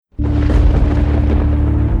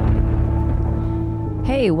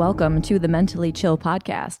Hey, welcome to the Mentally Chill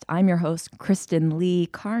podcast. I'm your host, Kristen Lee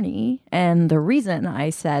Carney, and the reason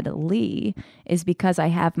I said Lee is because I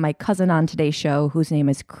have my cousin on today's show whose name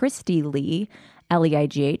is Christy Lee,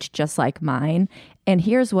 Leigh, just like mine. And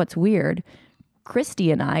here's what's weird.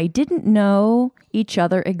 Christy and I didn't know each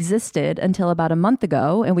other existed until about a month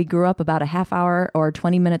ago, and we grew up about a half hour or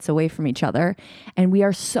 20 minutes away from each other, and we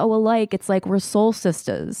are so alike. It's like we're soul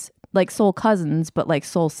sisters, like soul cousins, but like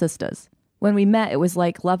soul sisters. When we met, it was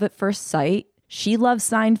like love at first sight. She loves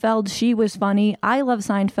Seinfeld. She was funny. I love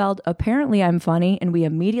Seinfeld. Apparently, I'm funny, and we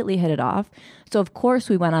immediately hit it off. So, of course,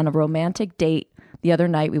 we went on a romantic date the other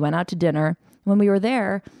night. We went out to dinner. When we were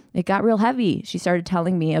there, it got real heavy. She started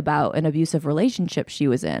telling me about an abusive relationship she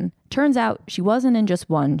was in. Turns out she wasn't in just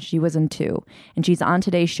one, she was in two. And she's on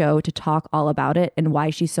today's show to talk all about it and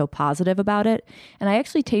why she's so positive about it. And I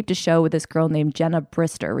actually taped a show with this girl named Jenna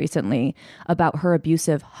Brister recently about her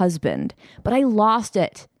abusive husband. But I lost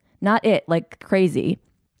it. Not it, like crazy.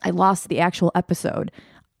 I lost the actual episode.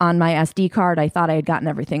 On my SD card, I thought I had gotten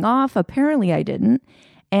everything off. Apparently I didn't.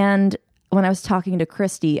 And when I was talking to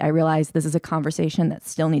Christy, I realized this is a conversation that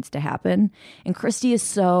still needs to happen. And Christy is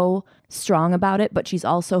so strong about it, but she's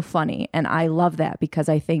also funny. And I love that because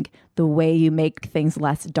I think the way you make things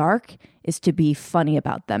less dark is to be funny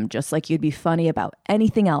about them, just like you'd be funny about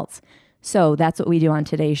anything else. So that's what we do on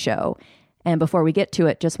today's show. And before we get to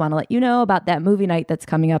it, just want to let you know about that movie night that's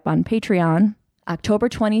coming up on Patreon. October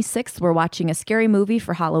 26th, we're watching a scary movie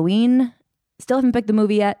for Halloween. Still haven't picked the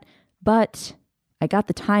movie yet, but I got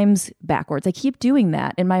the times backwards. I keep doing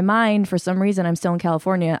that. In my mind, for some reason, I'm still in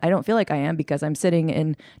California. I don't feel like I am because I'm sitting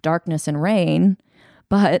in darkness and rain.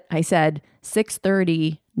 But I said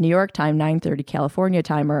 6:30 New York time, 9:30 California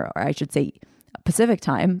time, or I should say Pacific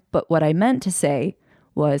time. But what I meant to say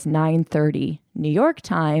was 9:30 New York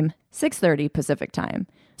time, 6:30 Pacific time.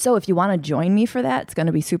 So if you want to join me for that, it's going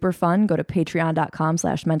to be super fun. Go to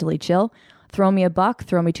patreon.com/mentallychill. Throw me $1,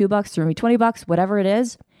 throw me $2, throw me $20, whatever it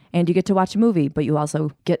is. And you get to watch a movie, but you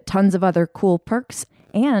also get tons of other cool perks.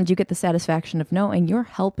 And you get the satisfaction of knowing you're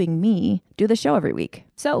helping me do the show every week.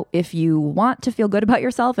 So if you want to feel good about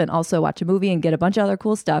yourself and also watch a movie and get a bunch of other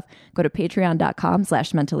cool stuff, go to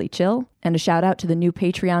patreon.com/mentallychill. And a shout out to the new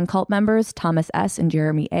Patreon cult members, Thomas S. and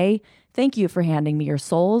Jeremy A. Thank you for handing me your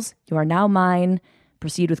souls. You are now mine.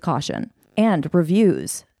 Proceed with caution. And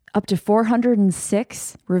reviews. Up to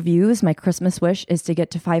 406 reviews. My Christmas wish is to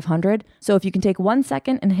get to 500. So if you can take 1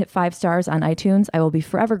 second and hit 5 stars on iTunes, I will be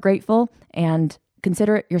forever grateful, and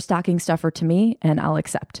consider it your stocking stuffer to me, and I'll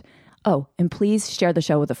accept. Oh, and please share the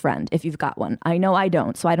show with a friend if you've got one. I know I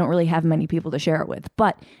don't, so I don't really have many people to share it with.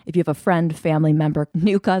 But if you have a friend, family member,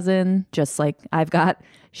 new cousin, just like I've got,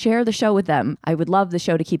 share the show with them. I would love the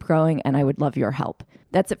show to keep growing, and I would love your help.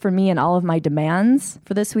 That's it for me and all of my demands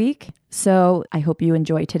for this week. So I hope you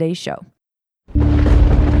enjoy today's show. So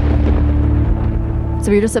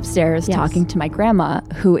we were just upstairs talking to my grandma,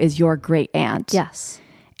 who is your great aunt. Yes.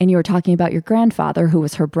 And you were talking about your grandfather, who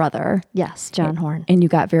was her brother. Yes, John Horn. And you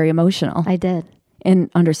got very emotional. I did. And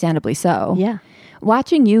understandably so. Yeah.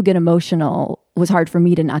 Watching you get emotional was hard for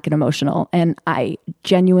me to not get emotional. And I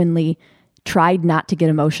genuinely tried not to get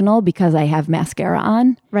emotional because I have mascara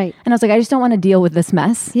on. Right. And I was like, I just don't want to deal with this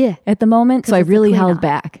mess at the moment. So I really held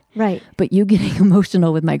back. Right. But you getting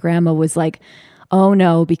emotional with my grandma was like, oh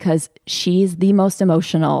no, because she's the most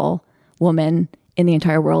emotional woman in the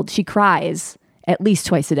entire world. She cries at least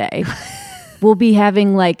twice a day. We'll be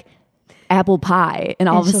having like apple pie and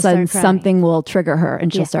all of a sudden something will trigger her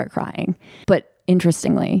and she'll start crying. But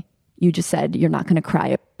interestingly, you just said you're not going to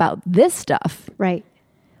cry about this stuff. Right.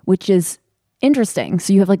 Which is interesting.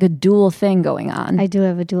 So you have like a dual thing going on. I do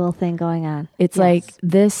have a dual thing going on. It's like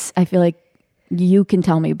this, I feel like you can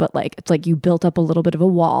tell me, but like, it's like you built up a little bit of a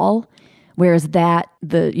wall, whereas that,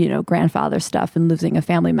 the, grandfather stuff and losing a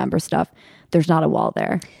family member stuff, there's not a wall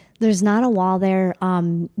there. There's not a wall there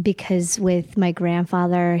because with my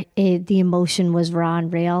grandfather, the emotion was raw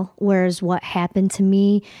and real. Whereas what happened to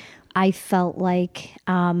me, I felt like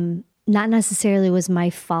not necessarily was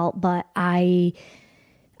my fault, but I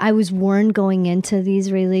was warned going into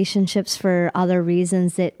these relationships for other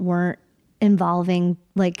reasons that weren't involving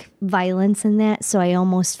like violence in that. So I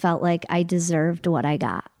almost felt like I deserved what I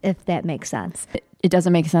got, if that makes sense. It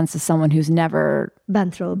doesn't make sense to someone who's never been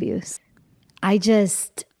through abuse.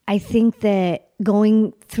 I think that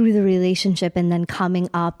going through the relationship and then coming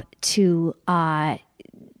up to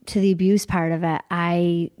the abuse part of it,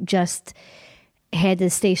 I just had to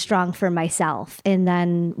stay strong for myself. And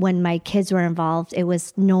then when my kids were involved, it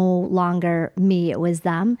was no longer me, it was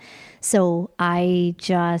them. So I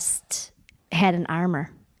just had an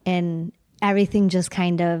armor. And everything just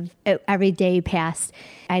kind of, every day passed.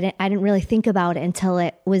 I didn't really think about it until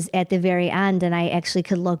it was at the very end, and I actually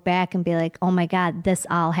could look back and be like, oh my God, this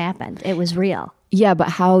all happened. It was real. Yeah, but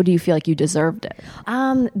how do you feel like you deserved it?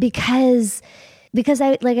 Because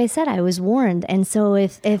like I said, I was warned. And so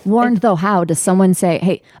if Warned though, how? Does someone say,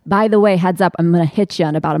 hey, by the way, heads up, I'm going to hit you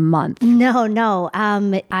in about a month? No.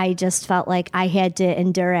 I just felt like I had to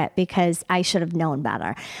endure it because I should have known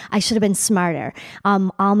better. I should have been smarter.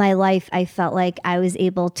 All my life, I felt like I was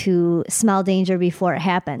able to smell danger before it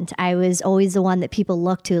happened. I was always the one that people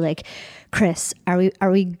looked to, like, Chris,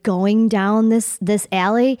 are we going down this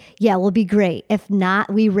alley? Yeah, we'll be great. If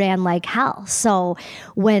not, we ran like hell. So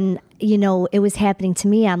when it was happening to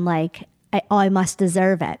me, I'm like, I must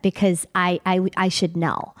deserve it because I should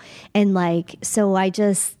know. And like, so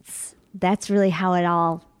that's really how it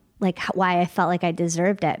all, like, why I felt like I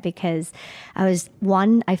deserved it, because I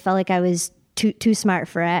felt like I was too smart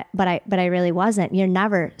for it, but I really wasn't. You're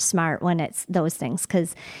never smart when it's those things,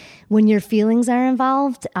 because when your feelings are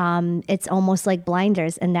involved, it's almost like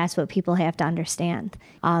blinders, and that's what people have to understand.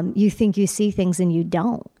 You think you see things and you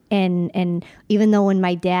don't. And even though when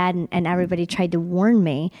my dad and everybody tried to warn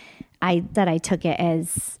me, I took it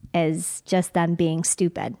as just them being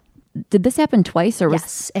stupid. Did this happen twice, or was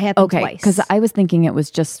Yes, it happened twice. Because I was thinking it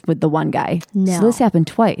was just with the one guy. No. So this happened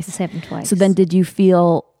twice. This happened twice. So then did you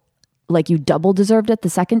feel like you double deserved it the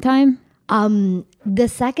second time? The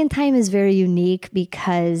second time is very unique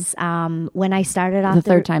because when I started off, The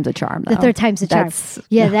third time's a charm, though. The third time's a charm.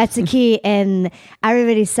 That's the key. And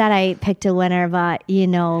everybody said I picked a winner, but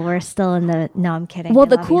we're still in the. No, I'm kidding. Well,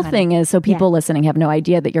 the cool thing is, so people listening have no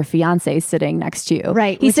idea that your fiance is sitting next to you.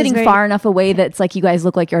 Right. He's sitting far enough away that it's like you guys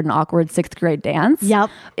look like you're at an awkward sixth grade dance. Yep.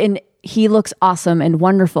 And he looks awesome and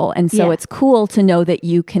wonderful, and so it's cool to know that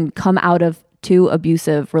you can come out of 2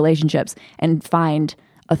 abusive relationships and find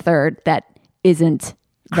a third that isn't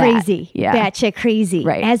crazy, batshit crazy,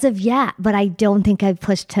 right? As of yet, but I don't think I've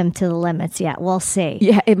pushed him to the limits yet. We'll see.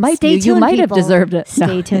 Yeah, it might Stay be. tuned, You might people. have deserved it.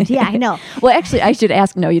 Stay tuned. Yeah, I know. Well, actually, I should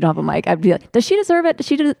ask. No, you don't have a mic. I'd be like, does she deserve it? Does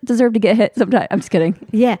she deserve to get hit sometime? I'm just kidding.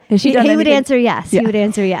 Yeah, Has she done he would anything? answer yes. Yeah. He would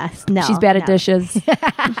answer yes. No, She's bad at dishes.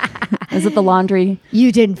 Is it the laundry?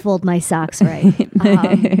 You didn't fold my socks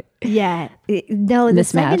right. Yeah, no. The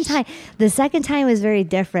second time was very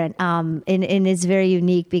different, and it's very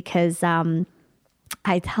unique because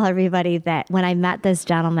I tell everybody that when I met this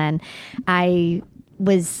gentleman, I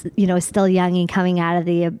was, still young and coming out of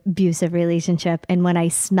the abusive relationship. And when I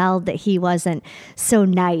smelled that he wasn't so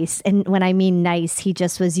nice, and when I mean nice, he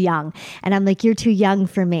just was young. And I'm like, you're too young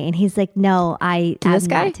for me. And he's like, no, I'm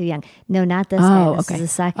not too young. No, not this guy. This is the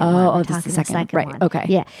second one. Oh, this is the second one. Right. Okay.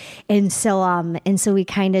 Yeah. And so we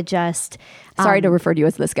kind of just. Sorry to refer to you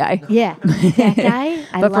as this guy. Yeah. That guy.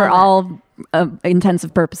 But for all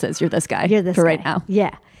intensive purposes, you're this guy. You're this for guy. right now.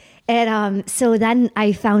 Yeah. And so then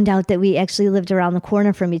I found out that we actually lived around the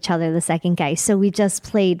corner from each other, the second guy. So we just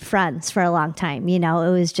played friends for a long time. It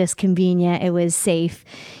was just convenient. It was safe.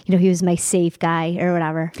 He was my safe guy or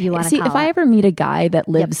whatever you want to call it. See, if I ever meet a guy that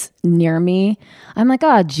lives near me, I'm like,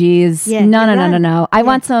 oh, geez. Yeah, No. I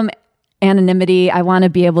want some anonymity. I want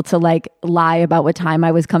to be able to lie about what time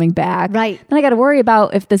I was coming back. Right. Then I got to worry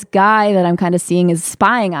about if this guy that I'm kind of seeing is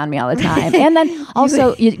spying on me all the time. And then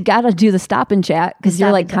also you got to do the stop and chat because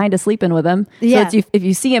you're kind of sleeping with him. Yeah. So if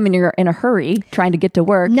you see him and you're in a hurry trying to get to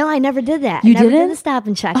work. No, I never did that. You I never didn't? did the stop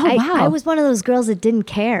and check. Oh, wow. I was one of those girls that didn't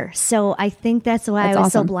care. So I think that's why I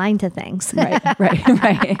was so blind to things. Right.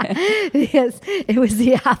 Because it was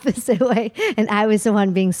the opposite way. And I was the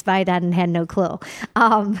one being spied on and had no clue.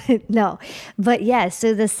 No. But yeah,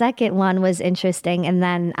 so the second one was interesting. And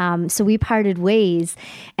then, so we parted ways.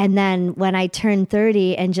 And then when I turned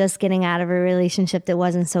 30 and just getting out of a relationship that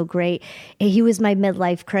wasn't so great, he was my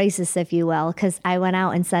midlife crisis, if you will, because I went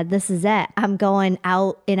out and said, this is it. I'm going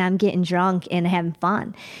out and I'm getting drunk and having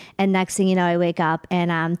fun. And next thing you know, I wake up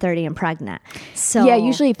and I'm 30 and pregnant. So yeah,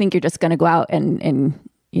 usually you think you're just going to go out and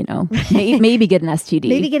maybe get an STD.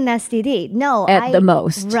 Maybe get an STD. No. At the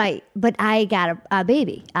most. Right. But I got a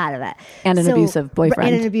baby out of it. And an abusive boyfriend.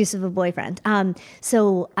 And an abusive boyfriend.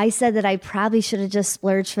 So I said that I probably should have just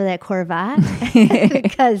splurged for that Corvette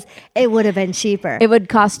because it would have been cheaper. It would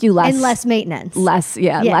cost you less. And less maintenance. Less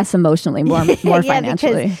emotionally, more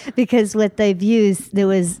financially. Because with the abuse, there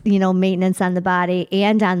was, maintenance on the body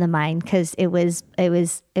and on the mind because it was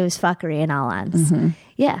fuckery in all ends. Mm-hmm.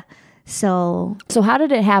 Yeah. So how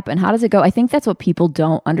did it happen? How does it go? I think that's what people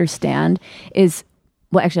don't understand is,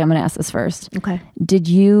 well, actually, I'm going to ask this first. Okay. Did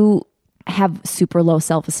you have super low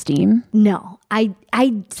self-esteem? No, I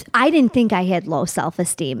didn't think I had low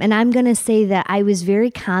self-esteem. And I'm going to say that I was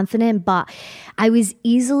very confident, but I was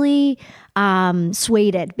easily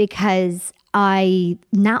swayed because he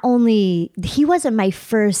wasn't my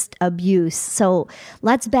first abuse. So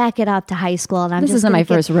let's back it up to high school. And This isn't my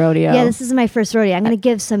first rodeo. Yeah, this isn't my first rodeo. I'm going to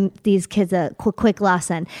give these kids a quick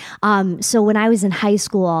lesson. So when I was in high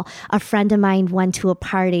school, a friend of mine went to a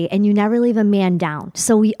party, and you never leave a man down.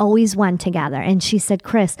 So we always went together. And she said,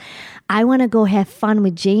 Chris, I want to go have fun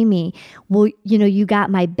with Jamie. Well, you got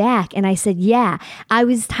my back. And I said, yeah. I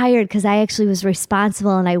was tired because I actually was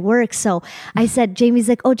responsible and I worked. So I said, Jamie's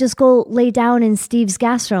like, oh, just go lay down in Steve's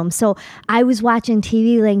guest room. So I was watching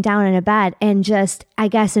TV laying down in a bed and just, I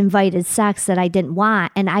guess, invited sex that I didn't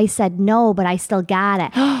want. And I said no, but I still got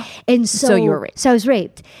it. And so you were raped. So I was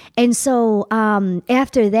raped. And so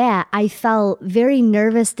after that, I felt very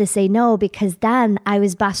nervous to say no, because then I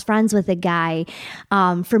was best friends with a guy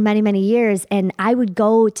for many, many years. And I would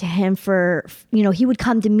go to him he would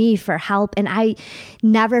come to me for help. And I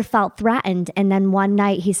never felt threatened. And then one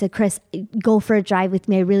night he said, Chris, go for a drive with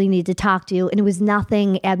me. I really need to talk to you. And it was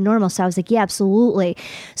nothing abnormal. So I was like, yeah, absolutely.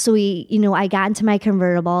 So I got into my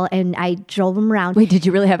convertible and I drove him around. Wait, did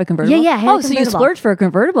you really have a convertible? Yeah, I had a convertible. So you splurged for a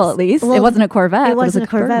convertible at least. Well, it wasn't a Corvette. It wasn't a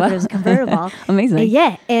Corvette, but it was a convertible. Amazing.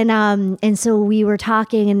 Yeah. And so we were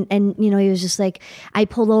talking and he was just like, I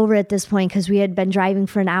pulled over at this point because we had been driving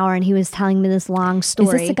for an hour and he was telling me this long story.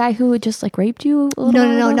 Is this the guy who just like raped you a little?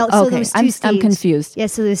 No. So there was two Steves. I'm confused. Yeah,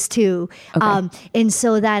 so there's two. Okay. And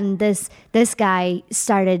so then this guy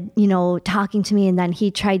started, talking to me, and then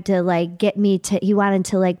he tried to like get me to, he wanted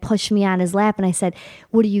to like push me on his lap. And I said,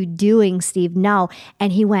 what are you doing, Steve? No.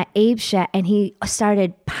 And he went apeshit and he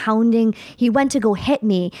started pounding. He went to go hit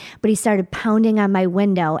me, but he started pounding on my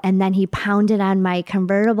window, and then he pounded on my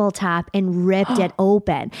convertible top and ripped it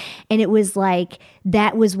open. And it was like,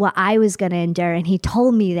 that was what I was going to endure. And he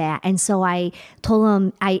told me that. And so I told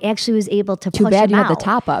him I actually was able to push him out. Too bad you had the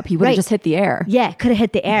top up. He would have just hit the air. Yeah, could have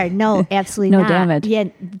hit the air. No, absolutely No not. damage. Yeah,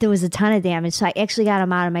 there was a ton of damage. So I actually got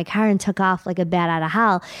him out of my car and took off like a bat out of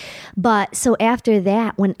hell. But so after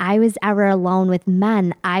that, when I was ever alone with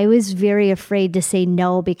men, I was very afraid to say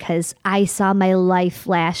no because I saw my life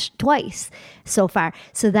flash twice so far.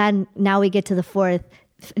 So then now we get to the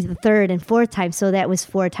third and fourth time. So that was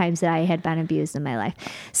 4 times that I had been abused in my life.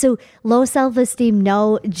 So low self-esteem,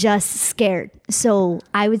 no, just scared. So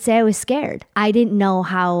I would say I was scared. I didn't know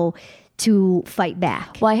how to fight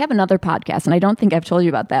back. Well, I have another podcast, and I don't think I've told you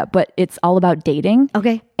about that, but it's all about dating.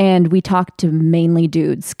 Okay. And we talk to mainly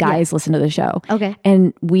dudes. Guys listen to the show. Okay.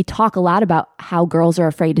 And we talk a lot about how girls are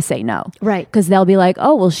afraid to say no. Right. Because they'll be like,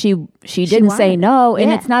 oh, well, she didn't say no.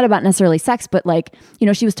 And it's not about necessarily sex, but like,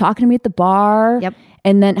 she was talking to me at the bar. Yep.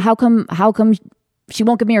 And then how come she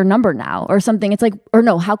won't give me her number now or something? It's like, or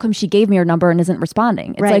no, how come she gave me her number and isn't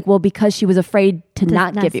responding? It's like, well, because she was afraid to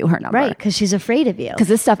not give you her number. Right, because she's afraid of you. Because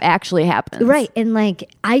this stuff actually happens. Right, and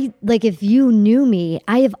if you knew me,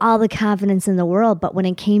 I have all the confidence in the world, but when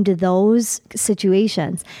it came to those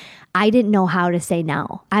situations, I didn't know how to say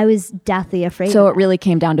no. I was deathly afraid. So it really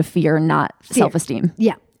came down to fear, not self-esteem.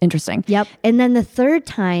 Yeah. Interesting. Yep. And then the third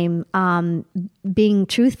time, being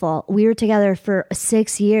truthful, we were together for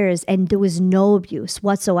 6 years and there was no abuse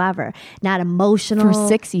whatsoever. Not emotional. For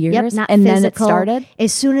 6 years? Yep, not and physical. Then it started?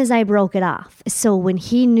 As soon as I broke it off. So when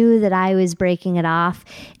he knew that I was breaking it off,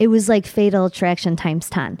 it was like Fatal Attraction times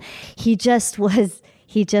 10. He just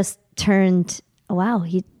turned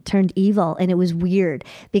evil, and it was weird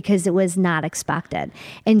because it was not expected.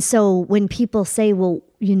 And so when people say, well,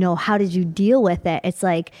 how did you deal with it? It's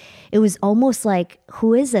like, it was almost like,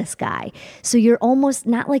 who is this guy? So you're almost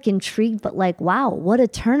not like intrigued, but like, wow, what a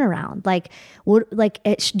turnaround.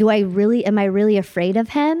 Am I really afraid of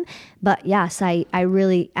him? But yes, I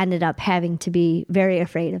really ended up having to be very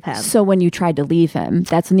afraid of him. So when you tried to leave him,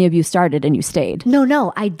 that's when the abuse started and you stayed?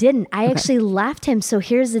 No, I didn't. I actually left him. So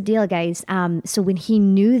here's the deal, guys. So when he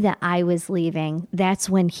knew that I was leaving,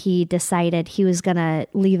 that's when he decided he was going to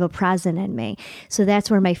leave a present in me. So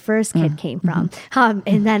that's where my first kid came from.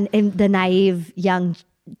 And then in the naive young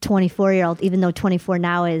 24-year-old, even though 24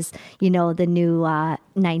 now is, the new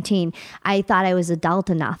 19, I thought I was adult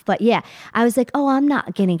enough. But yeah, I was like, oh, I'm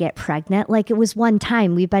not going to get pregnant. Like, it was one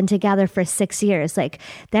time. We've been together for 6 years. Like,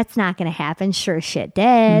 that's not going to happen. Sure shit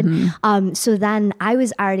did. So then I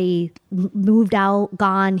was already moved out,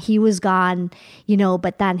 gone. He was gone,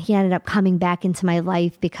 but then he ended up coming back into my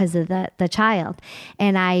life because of the child.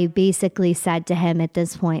 And I basically said to him at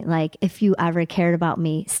this point, like, if you ever cared about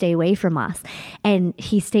me, stay away from us. And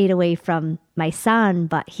he stayed away from my son,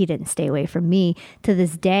 but he didn't stay away from me. To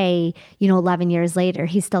this day, 11 years later,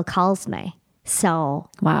 he still calls me. So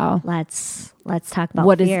wow. Let's talk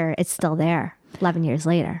about fear. It's still there 11 years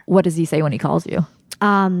later. What does he say when he calls you?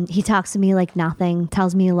 He talks to me like nothing,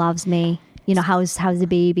 tells me he loves me. How's the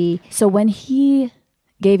baby? So when he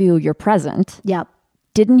gave you your present, yep.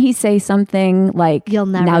 Didn't he say something like, you'll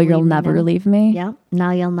never leave me? Yep.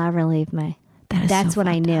 Now you'll never leave me. That's when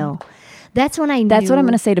I knew. That's when I knew. That's what I'm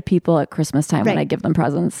going to say to people at Christmas time when I give them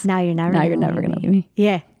presents. Now you're never going to leave me.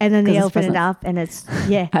 Yeah. And then they open it up and it's,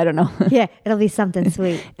 yeah. I don't know. Yeah. It'll be something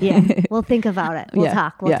sweet. Yeah. We'll think about it. We'll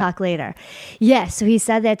talk. We'll talk later. Yeah. So he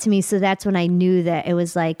said that to me. So that's when I knew that it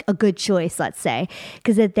was like a good choice, let's say.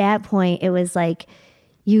 Because at that point, it was like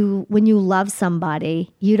when you love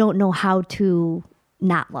somebody, you don't know how to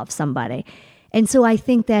not love somebody. And so I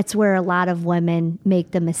think that's where a lot of women make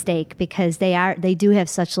the mistake, because they do have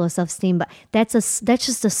such low self-esteem, but that's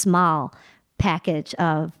just a small package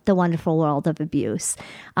of the wonderful world of abuse.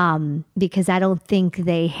 Because I don't think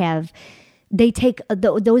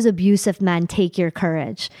those abusive men take your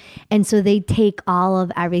courage. And so they take all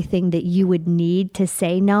of everything that you would need to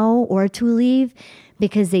say no or to leave,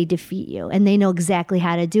 because they defeat you and they know exactly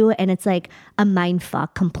how to do it. And it's like a mind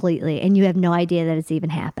fuck completely. And you have no idea that it's even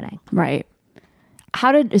happening. Right.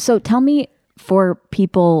 So tell me, for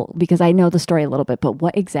people, because I know the story a little bit, but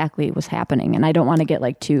what exactly was happening? And I don't want to get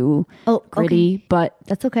like too gritty, okay. But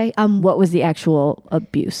that's okay. What was the actual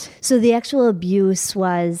abuse? So the actual abuse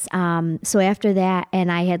was, so after that,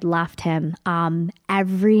 and I had left him,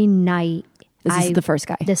 every night. This is the first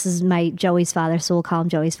guy. This is Joey's father, so we'll call him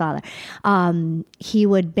Joey's father. He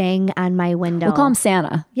would bang on my window. We'll call him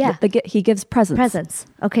Santa. Yeah. He gives presents. Presents.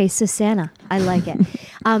 Okay, so Santa. I like it.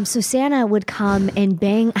 So Santa would come and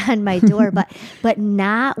bang on my door, but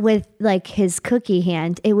not with like his cookie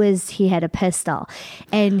hand. He had a pistol.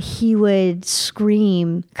 And he would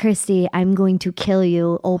scream, "Christy, I'm going to kill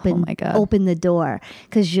you. Open the door,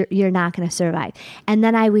 because you're not going to survive." And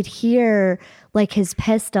then I would hear like his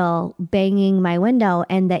pistol banging my window,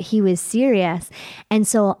 and that he was serious. And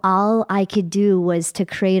so all I could do was to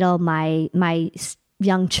cradle my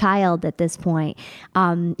young child at this point,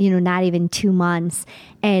 not even 2 months,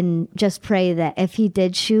 and just pray that if he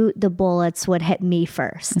did shoot, the bullets would hit me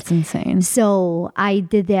first. That's insane. So I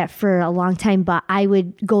did that for a long time, but I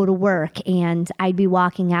would go to work and I'd be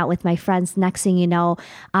walking out with my friends. Next thing you know,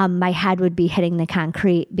 my head would be hitting the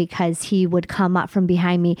concrete, because he would come up from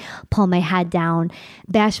behind me, pull my head down,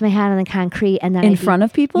 bash my head on the concrete, and then in front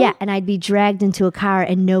of people? Yeah, and I'd be dragged into a car,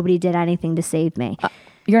 and nobody did anything to save me.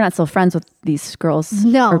 You're not still friends with these girls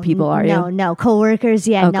or people, are you? No. Co-workers,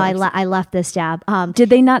 yeah. No, I left this job. Did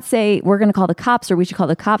they not say, we're going to call the cops, or we should call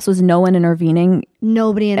the cops? Was no one intervening?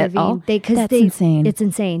 Nobody intervened. That's insane. It's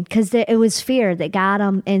insane, because it was fear that got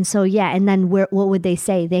them. And so, yeah. And then what would they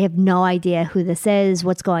say? They have no idea who this is,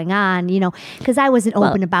 what's going on, because I wasn't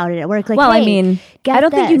open about it at work. Like, I mean, I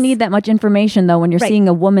don't think you need that much information, though, when you're seeing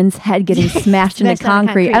a woman's head getting smashed into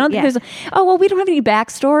concrete. I don't think there's, we don't have any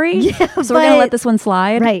backstory. Yeah, so we're going to let this one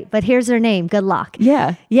slide. Right. But here's her name. Good luck.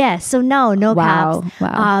 Yeah. Yeah. So no cops.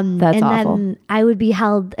 Wow. That's awful. Then I would be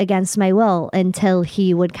held against my will until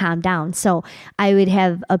he would calm down. So I would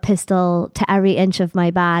have a pistol to every inch of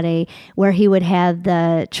my body, where he would have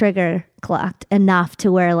the trigger clocked enough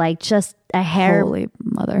to where like just a hair Holy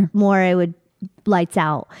mother. more, it would lights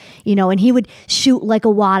out, and he would shoot like a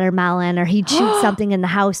watermelon, or he'd shoot something in the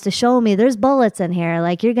house to show me there's bullets in here,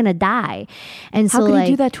 like you're gonna die. And how so could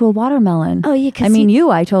he do that to a watermelon? Oh yeah,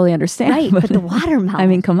 I totally understand. Right, but the watermelon. I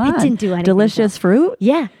mean, come on, it didn't do anything. Delicious fruit.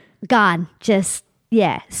 Yeah, gone. Just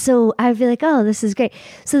yeah. So I'd be like, oh, this is great.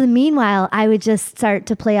 So meanwhile, I would just start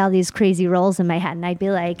to play all these crazy roles in my head, and I'd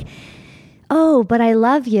be like, oh, but I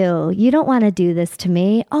love you. You don't want to do this to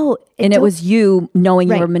me. Oh, and it was you knowing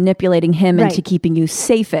you were manipulating him into keeping you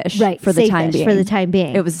safe-ish for the time being. For the time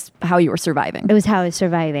being. It was how you were surviving. It was how I was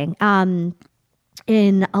surviving. And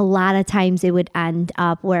a lot of times it would end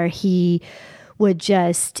up where he would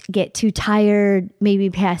just get too tired, maybe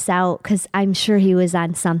pass out, because I'm sure he was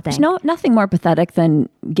on something. There's nothing more pathetic than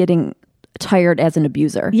getting tired as an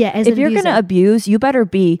abuser. Yeah, if you're going to abuse, you better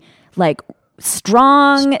be like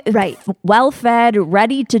strong, well-fed,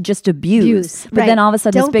 ready to just abuse. But then all of a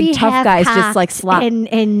sudden, Don't this big tough guy's just like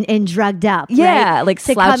and drugged up. Yeah, right? like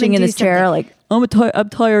slouching in his chair, like I'm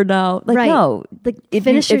tired now. Like no, like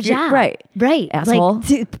finish your job. Right, asshole.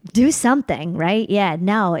 Like do something. Right? Yeah.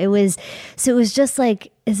 No, it was just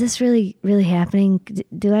like, is this really happening?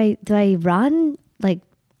 Do I run? Like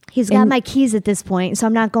he's got my keys at this point, so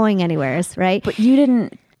I'm not going anywhere. Right? But you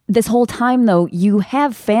didn't. This whole time though, you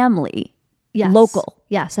have family. Yes. Local.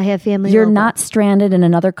 Yes, I have family. You're local. not stranded in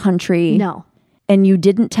another country. No. And you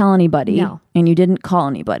didn't tell anybody. No. And you didn't call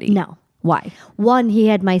anybody. No. Why? One, he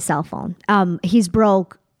had my cell phone. He's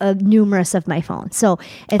broke numerous of my phones. So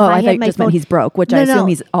if I I thought had you my just phone, meant he's broke, which I assume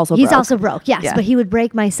he's also broke. He's also broke, yes. Yeah. But he would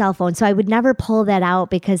break my cell phone. So I would never pull that out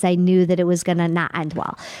because I knew that it was going to not end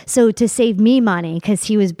well. So to save me money, because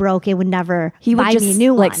he was broke, it would never He would buy just me a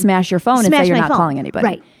new like one. smash your phone and say you're my not phone. calling anybody.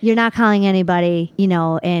 Right. You're not calling anybody,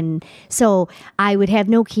 and so I would have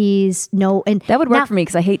no keys, and That would work for me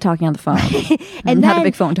because I hate talking on the phone. I'm and not then, a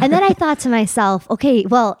big phone talker. And then I thought to myself, okay,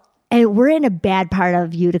 well, and we're in a bad part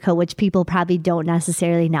of Utica, which people probably don't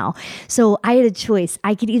necessarily know. So I had a choice.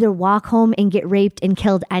 I could either walk home and get raped and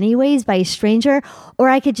killed anyways by a stranger, or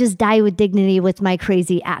I could just die with dignity with my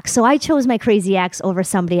crazy ex. So I chose my crazy ex over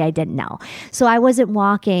somebody I didn't know. So I wasn't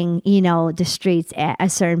walking, the streets at a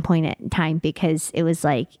certain point in time because it was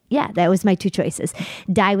like, yeah, that was my two choices.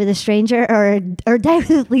 Die with a stranger or die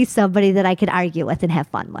with at least somebody that I could argue with and have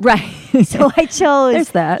fun with. Right. So I chose. There's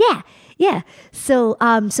that. Yeah. Yeah. So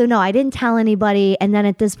no, I didn't tell anybody. And then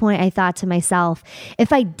at this point I thought to myself,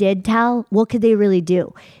 if I did tell, what could they really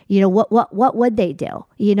do? What would they do?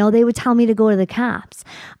 They would tell me to go to the cops.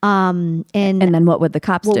 And then what would the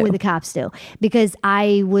cops do? What would the cops do? Because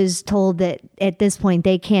I was told that at this point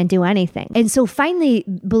they can't do anything. And so finally,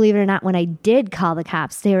 believe it or not, when I did call the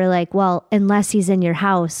cops, they were like, well, unless he's in your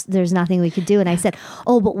house, there's nothing we could do. And I said,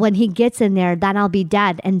 oh, but when he gets in there, then I'll be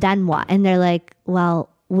dead. And then what? And they're like, well,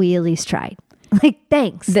 we at least tried. Like,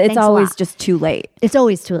 thanks. It's Thanks always just too late. It's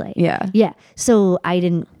always too late. Yeah. Yeah. So I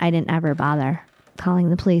didn't ever bother calling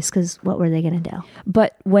the police because what were they going to do?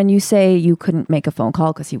 But when you say you couldn't make a phone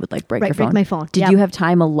call because he would like break your phone. Break my phone. Did you have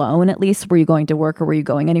time alone at least? Were you going to work or were you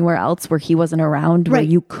going anywhere else where he wasn't around where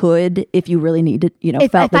you could, if you really needed,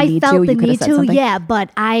 felt the need to, you could have said something? Yeah. But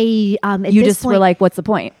I, at you this just point, were like, what's the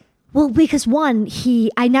point? Well, because one,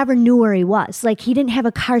 I never knew where he was. Like, he didn't have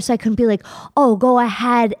a car, so I couldn't be like, oh, go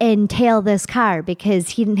ahead and tail this car because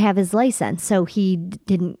he didn't have his license. So he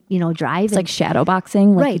didn't, drive. It's like shadow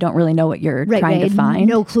boxing. Like you don't really know what you're trying to find.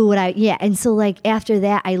 No clue what And so like after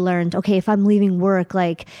that, I learned, okay, if I'm leaving work,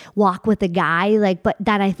 like walk with a guy, but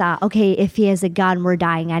then I thought, okay, if he has a gun, we're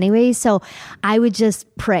dying anyway. So I would just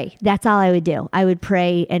pray. That's all I would do. I would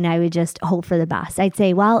pray and I would just hope for the best. I'd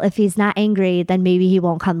say, well, if he's not angry, then maybe he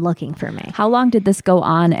won't come looking for me. How long did this go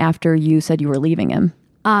on after you said you were leaving him?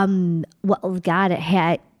 Well, God, it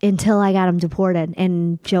had until I got him deported.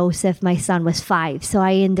 And Joseph, my son, was 5. So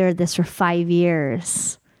I endured this for 5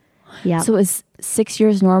 years. Yeah. So it was 6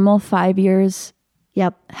 years normal, 5 years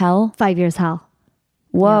Yep. hell? 5 years hell.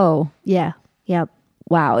 Whoa. Yeah. Yep.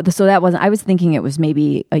 Wow. So that wasn't, I was thinking it was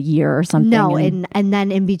maybe a year or something. No, and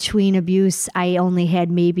then in between abuse, I only had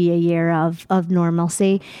maybe a year of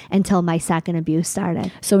normalcy until my second abuse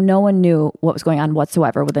started. So no one knew what was going on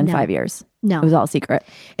whatsoever within 5 years? No. It was all secret?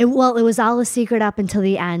 It was all a secret up until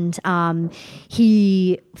the end.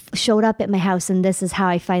 He showed up at my house, and this is how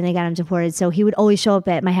I finally got him deported. So he would always show up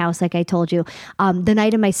at my house, like I told you. The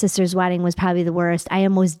night of my sister's wedding was probably the worst. I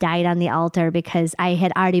almost died on the altar because I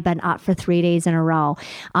had already been up for 3 days in a row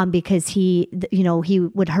because he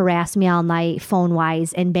would harass me all night,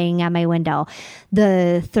 phone-wise, and banging on my window.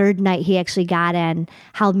 The third night, he actually got in,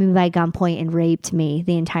 held me by gunpoint, and raped me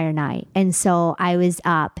the entire night. And so I was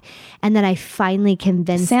up. And then I finally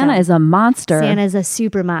convinced Santa is a monster. Santa's a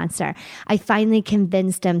super monster. I finally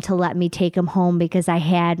convinced him to let me take him home because I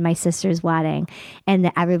had my sister's wedding and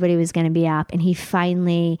that everybody was going to be up. And he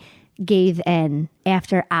finally gave in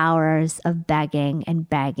after hours of begging and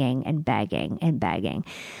begging and begging and begging.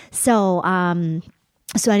 So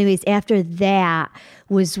anyways, after that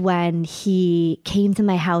was when he came to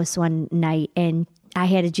my house one night, and I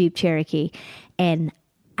had a Jeep Cherokee, and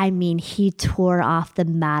I mean, he tore off the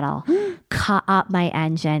metal, cut up my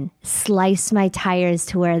engine, sliced my tires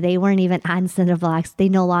to where they weren't even on cinder blocks. They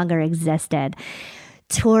no longer existed.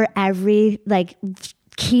 Tore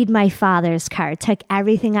keyed my father's car, took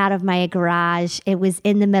everything out of my garage. It was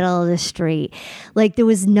in the middle of the street. Like, there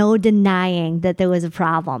was no denying that there was a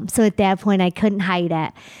problem. So at that point, I couldn't hide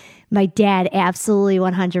it. My dad absolutely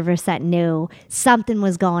 100% knew something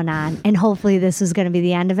was going on, and hopefully this was going to be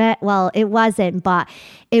the end of it. Well, it wasn't, but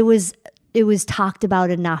it was talked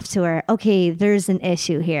about enough to where, okay, there's an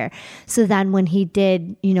issue here. So then when he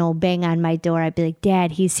did, bang on my door, I'd be like,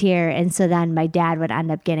 Dad, he's here. And so then my dad would end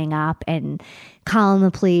up getting up and calling the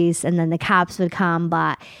police, and then the cops would come.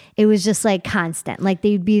 But it was just like constant. Like,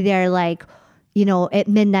 they'd be there at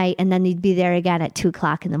midnight, and then they'd be there again at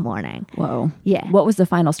 2:00 in the morning. Whoa. Yeah. What was the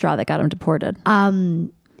final straw that got him deported?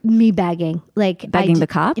 me begging, like Begging the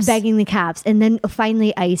cops? begging the cops. And then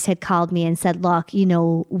finally ICE had called me and said, look,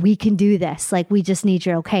 we can do this. Like, we just need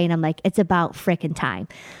your okay. And I'm like, it's about frickin' time.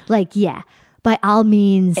 Like, yeah, by all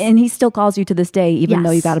means. And he still calls you to this day, even Yes.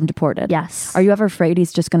 though you got him deported. Yes. Are you ever afraid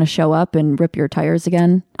he's just going to show up and rip your tires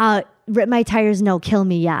again? Rip my tires, no, kill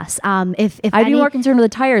me, yes. If I'd be more concerned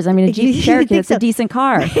with the tires. I mean, a Jeep You Cherokee, think it's a so? decent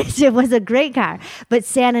car. It was a great car. But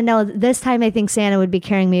Santa, no, this time I think Santa would be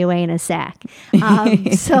carrying me away in a sack.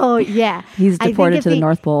 So, yeah. He's I think deported if to the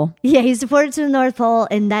North Pole. Yeah, he's deported to the North Pole.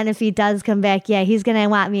 And then if he does come back, yeah, he's going to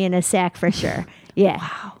want me in a sack for sure. Yeah.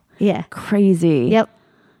 Wow. Yeah. Crazy. Yep.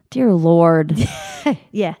 Dear Lord.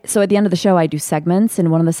 Yeah. So at the end of the show, I do segments.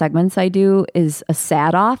 And one of the segments I do is a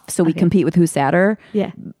sad off. So we compete with who's sadder.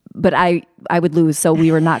 Yeah. But I would lose. So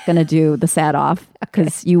we were not going to do the sad off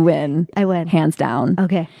because you win. I win. Hands down.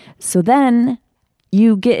 Okay. So then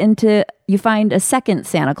you find a second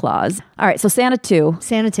Santa Claus. All right. So Santa 2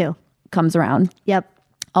 Santa 2. comes around, Yep.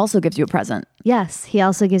 also gives you a present. Yes. He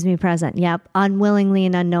also gives me a present. Yep. Unwillingly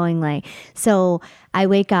and unknowingly. So I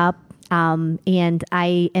wake up. And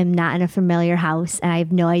I am not in a familiar house and I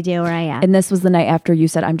have no idea where I am. And this was the night after you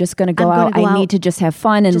said, I'm just going to go out. I need to just have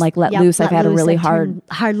fun and let loose. I've had a really hard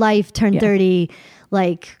life, turned 30.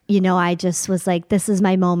 Like, I just was like, this is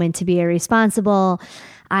my moment to be irresponsible.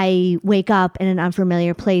 I wake up in an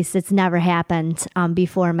unfamiliar place. It's never happened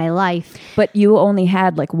before in my life. But you only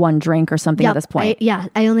had like one drink or something at this point.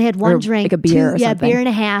 I only had one drink. Like a beer or something. Beer and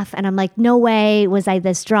a half. And I'm like, no way was I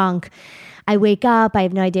this drunk. I wake up, I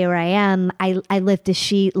have no idea where I am. I lift a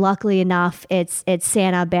sheet. Luckily enough, it's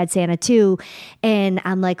Santa, Bad Santa 2. And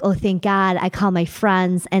I'm like, oh, thank God. I call my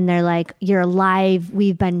friends and they're like, you're alive.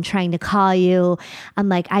 We've been trying to call you. I'm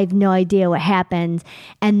like, I have no idea what happened.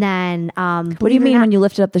 And then, what do you mean when you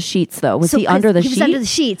lifted up the sheets though? Was he under the sheet? He was under the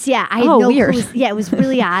sheets. Yeah. I had no weird. clue. Yeah. It was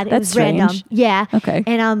really odd. That's it was strange. random. Yeah. Okay.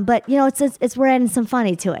 And, but it's we're adding some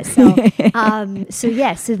funny to it. So,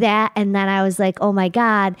 so that, and then I was like, oh my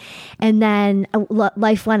God. And then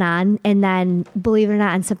life went on. And then, believe it or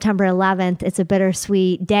not, on September 11th, it's a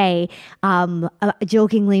bittersweet day.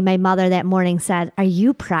 Jokingly, my mother that morning said, are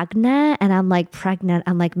you pregnant? And I'm like, pregnant?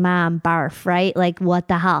 I'm like, Mom, barf, right? Like, what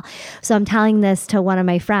the hell? So I'm telling this to one of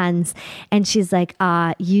my friends and she's like,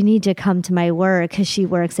 you need to come to my work because she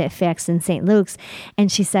works at Fix in St. Luke's.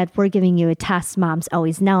 And she said, we're giving you a test. Moms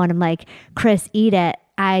always know. And I'm like, Chris, eat it.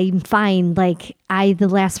 I'm fine. Like the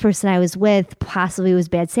last person I was with possibly was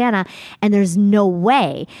Bad Santa and there's no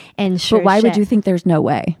way. And sure, but why would you think there's no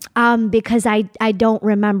way? Because I don't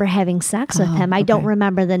remember having sex with him. I don't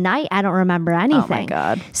remember the night. I don't remember anything. Oh my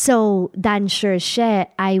God. So then sure as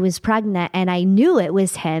shit, I was pregnant and I knew it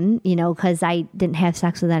was him, because I didn't have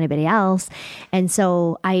sex with anybody else. And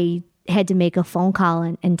so I had to make a phone call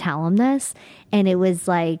and tell him this. And it was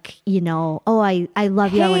like, oh, I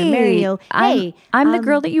love you. I want to marry you. I'm the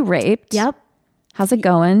girl that you raped. Yep. How's it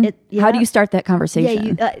going? How do you start that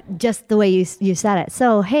conversation? Yeah, just the way you said it.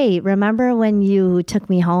 So, hey, remember when you took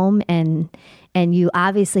me home and you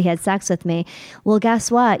obviously had sex with me? Well,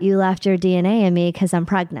 guess what? You left your DNA in me because I'm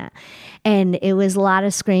pregnant. And it was a lot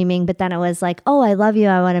of screaming, but then it was like, oh, I love you.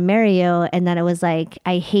 I want to marry you. And then it was like,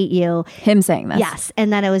 I hate you. Him saying this. Yes.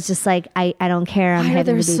 And then it was just like, I don't care. Why are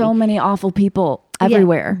there so many awful people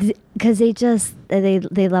everywhere? Because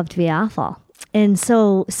they love to be awful. And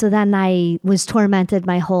so then I was tormented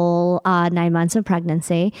my whole 9 months of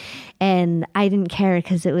pregnancy, and I didn't care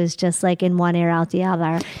because it was just like in one ear out the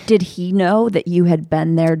other. Did he know that you had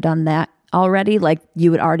been there, done that already? Like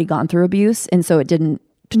you had already gone through abuse, and so it didn't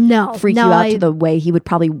freak you out to the way he would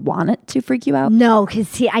probably want it to freak you out? No,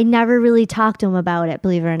 because I never really talked to him about it,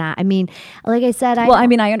 believe it or not. I mean, like I said,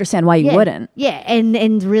 I understand why you wouldn't. Yeah,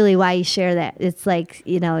 and really why you share that. It's like,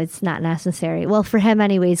 it's not necessary. Well, for him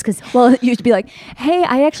anyways, because... Well, you should be like, hey,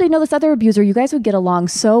 I actually know this other abuser. You guys would get along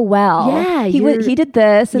so well. Yeah. He did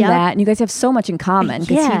this and that, and you guys have so much in common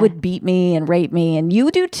because he would beat me and rape me, and you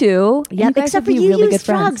do too. Yeah, except for you used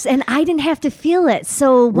drugs, and I didn't have to feel it.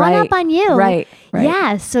 So one up on you. Right.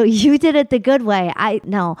 Yeah, so you did it the good way.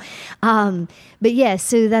 But yeah,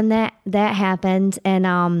 so then that happened,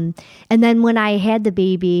 and then when I had the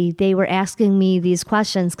baby, they were asking me these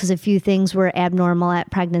questions because a few things were abnormal at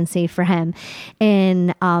pregnancy for him,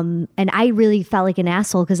 and I really felt like an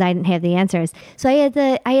asshole because I didn't have the answers. So I had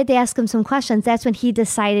to ask him some questions. That's when he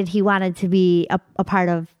decided he wanted to be a part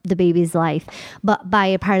of the baby's life, but by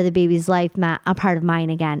a part of the baby's life, not a part of mine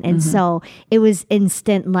again. And so it was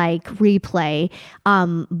instant like replay,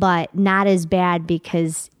 but not as bad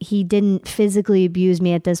because he didn't physically abuse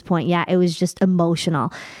me at this point. Yeah, it was just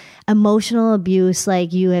emotional. emotional abuse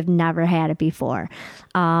like you have never had it before.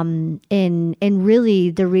 And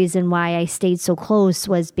really the reason why I stayed so close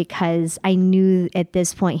was because I knew at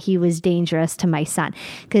this point he was dangerous to my son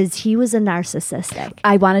because he was a narcissistic.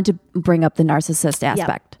 I wanted to bring up the narcissist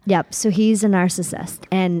aspect. Yep. So he's a narcissist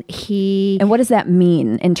and And what does that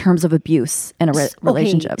mean in terms of abuse in a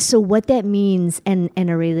relationship? Okay, so what that means in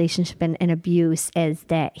a relationship and abuse is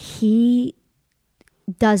that he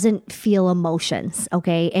doesn't feel emotions.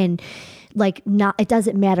 Okay. And like it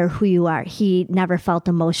doesn't matter who you are. He never felt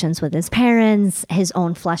emotions with his parents, his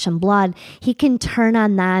own flesh and blood. He can turn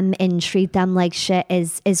on them and treat them like shit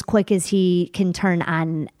as quick as he can turn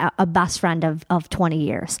on a best friend of 20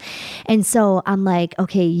 years. And so I'm like,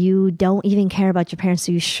 okay, you don't even care about your parents.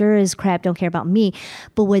 So you sure as crap don't care about me.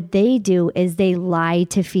 But what they do is they lie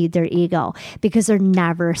to feed their ego because they're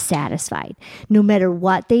never satisfied. No matter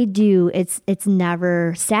what they do, it's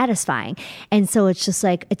never satisfying. And so it's just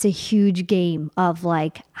like, it's a huge game of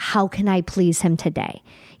like, how can I please him today?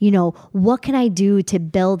 What can I do to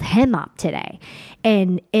build him up today?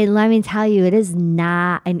 And let me tell you, it is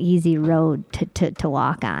not an easy road to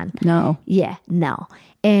walk on. No. Yeah, no.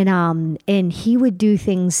 And he would do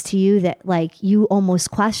things to you that like you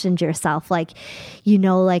almost questioned yourself. Like,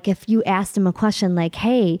 like if you asked him a question like,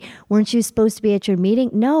 hey, weren't you supposed to be at your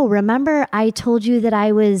meeting? No, remember I told you that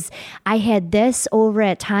I had this over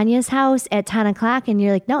at Tanya's house at 10 o'clock. And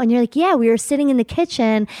you're like, no. And you're like, yeah, we were sitting in the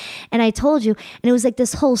kitchen and I told you. And it was like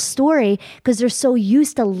this whole story because they're so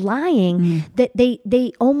used to lying that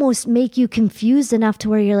they almost make you confused enough to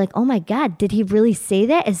where you're like, oh my God, did he really say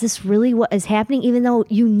that? Is this really what is happening? Even though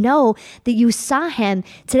you know that you saw him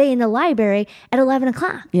today in the library at 11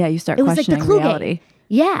 o'clock. Yeah, you start questioning reality.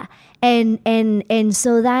 Yeah. And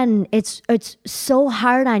so then it's so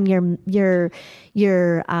hard on your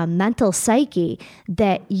mental psyche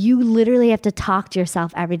that you literally have to talk to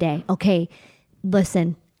yourself every day. Okay,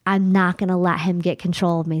 listen, I'm not going to let him get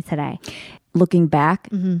control of me today. Looking back,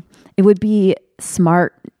 it would be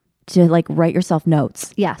smart to like write yourself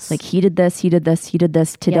notes. Yes. Like he did this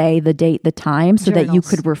today, the date, the time, so that you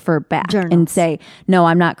could refer back and say, no,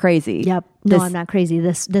 I'm not crazy. Yep. No, I'm not crazy.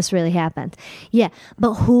 This really happened. Yeah.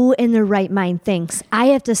 But who in their right mind thinks I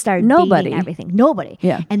have to start dating everything? Nobody.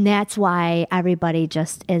 Yeah. And that's why everybody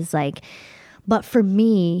just is like, but for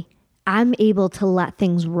me, I'm able to let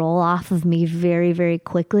things roll off of me very, very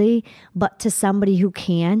quickly. But to somebody who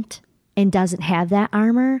can't and doesn't have that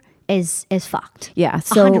armor, is fucked. Yeah.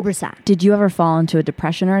 So 100%. Did you ever fall into a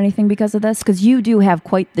depression or anything because of this? Because you do have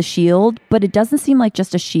quite the shield, but it doesn't seem like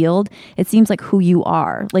just a shield. It seems like who you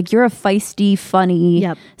are. Like you're a feisty, funny,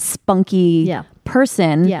 spunky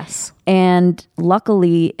person. Yes. And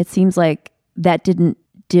luckily, it seems like that didn't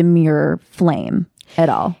dim your flame at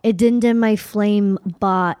all. It didn't dim my flame,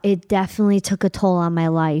 but it definitely took a toll on my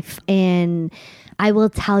life. And I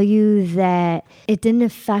will tell you that it didn't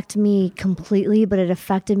affect me completely, but it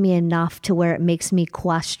affected me enough to where it makes me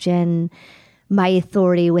question my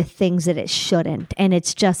authority with things that it shouldn't. And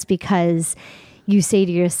it's just because you say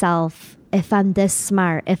to yourself, if I'm this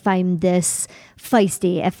smart, if I'm this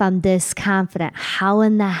feisty, if I'm this confident, how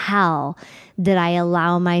in the hell did I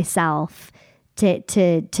allow myself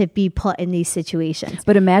to be put in these situations?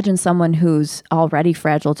 But imagine someone who's already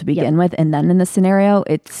fragile to begin with, and then in this scenario,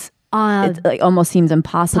 it like almost seems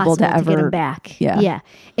impossible to ever get them back. Yeah.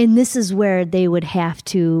 And this is where they would have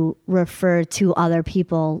to refer to other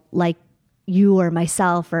people like you or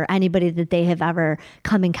myself or anybody that they have ever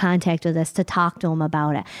come in contact with us to talk to them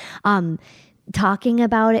about it. Talking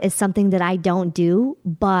about it is something that I don't do,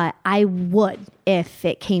 but I would if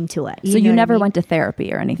it came to it. So you never went to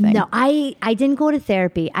therapy or anything? No, I didn't go to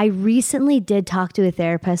therapy. I recently did talk to a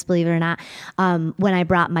therapist, believe it or not, when I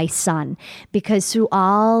brought my son, because through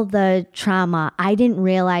all the trauma, I didn't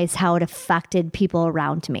realize how it affected people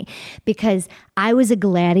around me, because I was a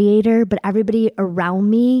gladiator, but everybody around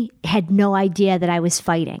me had no idea that I was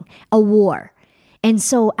fighting a war. And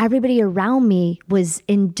so everybody around me was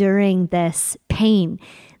enduring this pain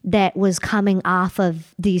that was coming off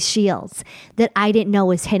of these shields that I didn't know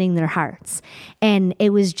was hitting their hearts. And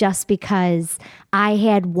it was just because I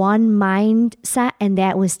had one mindset, and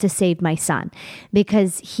that was to save my son,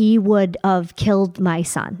 because he would have killed my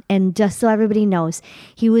son. And just so everybody knows,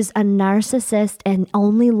 he was a narcissist and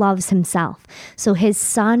only loves himself. So his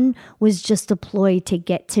son was just a ploy to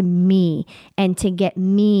get to me and to get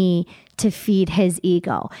me to feed his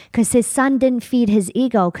ego, because his son didn't feed his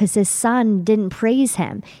ego, because his son didn't praise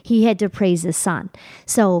him. He had to praise his son.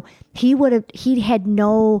 So he had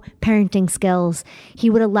no parenting skills. He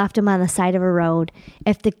would have left him on the side of a road.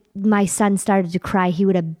 If my son started to cry, he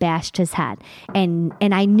would have bashed his head. And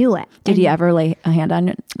I knew it. Did he ever lay a hand on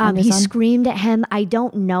your he son? screamed at him. I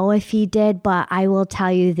don't know if he did, but I will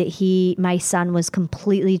tell you that my son was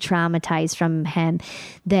completely traumatized from him,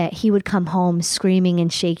 that he would come home screaming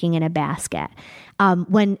and shaking in a basket.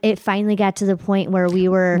 When it finally got to the point where we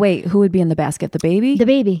were... Wait, who would be in the basket? The baby? The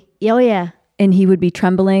baby. Oh, yeah. And he would be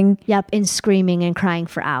trembling? Yep, and screaming and crying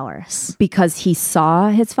for hours. Because he saw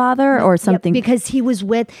his father or something? Yep, because he was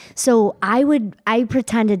with... So I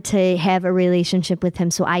pretended to have a relationship with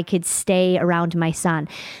him so I could stay around my son.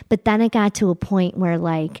 But then it got to a point where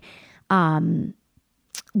like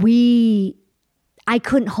I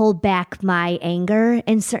couldn't hold back my anger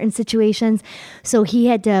in certain situations. So he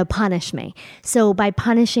had to punish me. So by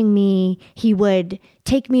punishing me, he would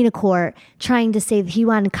take me to court trying to say that he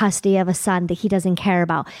wanted custody of a son that he doesn't care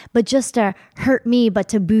about, but just to hurt me, but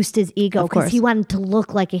to boost his ego because he wanted to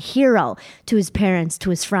look like a hero to his parents,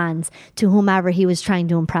 to his friends, to whomever he was trying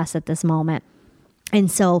to impress at this moment. And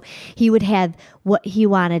so he would have what he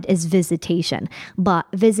wanted is visitation. But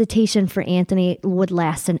visitation for Anthony would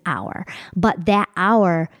last an hour. But that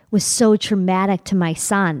hour was so traumatic to my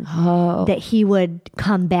son that he would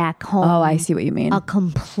come back home. Oh, I see what you mean. A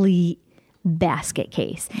complete basket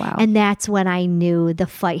case. Wow. And that's when I knew the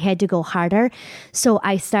fight had to go harder. So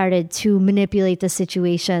I started to manipulate the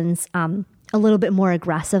situations a little bit more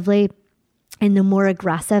aggressively. And the more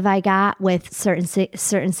aggressive I got with certain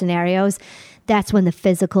scenarios, that's when the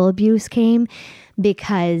physical abuse came,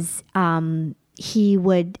 because he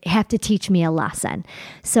would have to teach me a lesson.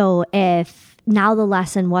 So if now the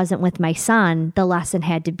lesson wasn't with my son, the lesson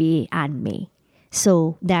had to be on me.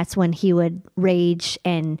 So that's when he would rage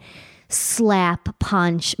and slap,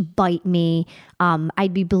 punch, bite me.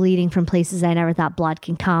 I'd be bleeding from places I never thought blood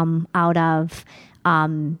can come out of.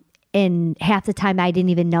 And half the time I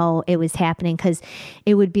didn't even know it was happening, because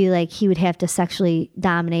it would be like he would have to sexually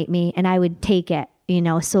dominate me and I would take it,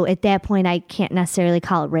 So at that point, I can't necessarily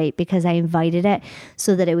call it rape because I invited it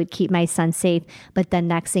so that it would keep my son safe. But then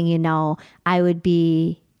next thing you know, I would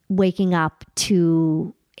be waking up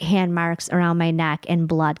to hand marks around my neck and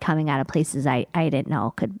blood coming out of places I didn't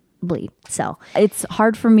know could bleed. So it's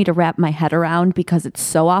hard for me to wrap my head around because it's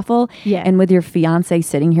so awful. Yeah. And with your fiance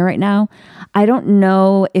sitting here right now, I don't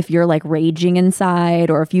know if you're like raging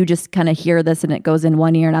inside or if you just kind of hear this and it goes in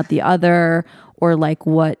one ear and out the other, or like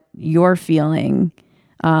what you're feeling.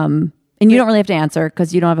 And you don't really have to answer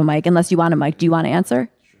because you don't have a mic unless you want a mic. Do you want to answer?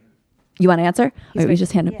 You want to answer? Wait, we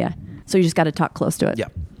just hand him. Yeah. So you just got to talk close to it. Yeah.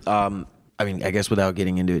 I mean, I guess without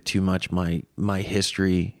getting into it too much, my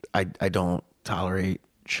history, I don't tolerate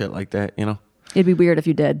shit like that, It'd be weird if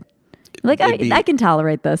you did. Like, I can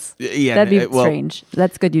tolerate this. Yeah. That'd be strange.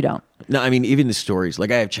 That's good you don't. No, I mean, even the stories,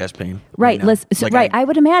 like I have chest pain. Right. I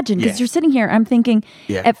would imagine, because you're sitting here, I'm thinking,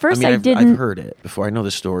 at first I didn't. I've heard it before. I know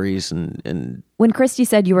the stories. And when Christy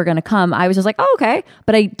said you were going to come, I was just like, oh, okay.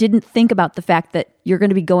 But I didn't think about the fact that you're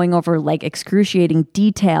going to be going over like excruciating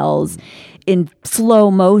details in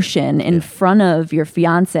slow motion in front of your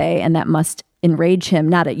fiance, and that must enrage him,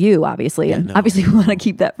 not at you, obviously. Obviously we want to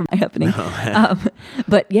keep that from happening. No.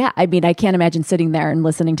 But yeah, I mean, I can't imagine sitting there and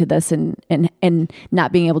listening to this and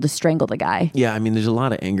not being able to strangle the guy. Yeah, I mean, there's a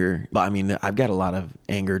lot of anger. But I mean, I've got a lot of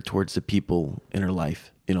anger towards the people in her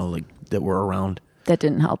life, like that were around. That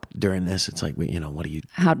didn't help. During this, it's like, what do you...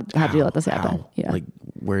 How did you let this happen? How? Yeah. Like,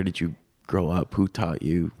 where did you grow up? Who taught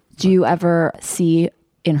you? Do you ever see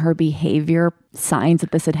in her behavior signs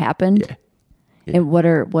that this had happened? Yeah. And what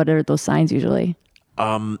are those signs usually?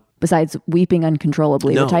 Besides weeping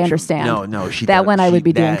uncontrollably, which I understand. I would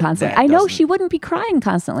be doing constantly. I know she wouldn't be crying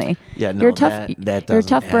constantly. Yeah, no, you're tough. You're a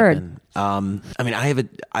tough bird. I mean, I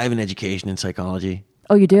have an education in psychology.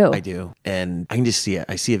 Oh, you do? I do, and I can just see it.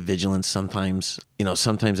 I see a vigilance sometimes.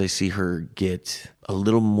 Sometimes I see her get a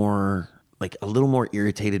little more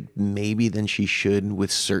irritated maybe than she should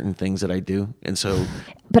with certain things that I do. And so,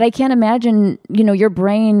 but I can't imagine, your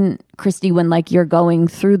brain, Christy, when like you're going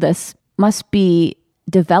through this must be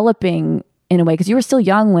developing in a way, because you were still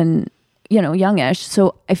young when, youngish.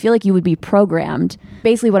 So I feel like you would be programmed.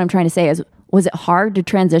 Basically what I'm trying to say is, was it hard to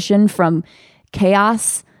transition from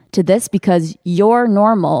chaos to this, because your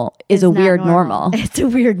normal is a weird normal. It's a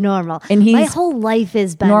weird normal. And my whole life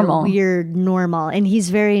has been normal. a weird normal, and he's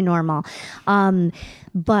very normal.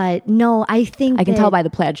 But no, I think I can tell by the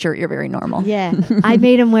plaid shirt you're very normal. Yeah, I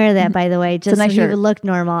made him wear that, by the way, just nice so shirt. he would look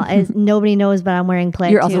normal. Nobody knows, but I'm wearing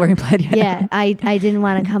plaid. You're also too. wearing plaid. Yeah, I didn't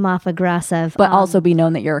want to come off aggressive, But also be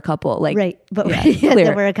known that you're a couple. Like, right. But yeah,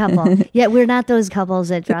 that we're a couple. Yeah, we're not those couples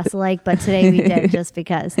that dress alike, but today we did just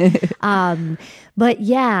because. But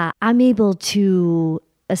yeah, I'm able to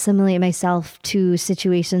assimilate myself to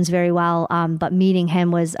situations very well. But meeting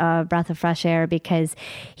him was a breath of fresh air because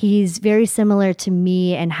he's very similar to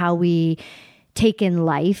me and how we take in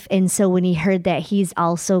life. And so when he heard that he's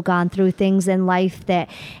also gone through things in life, that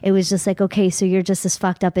it was just like, okay, so you're just as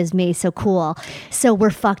fucked up as me. So cool. So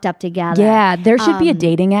we're fucked up together. yeah, there should be a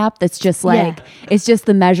dating app that's just like, it's just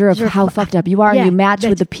the measure of how fucked up you are. Yeah, and you match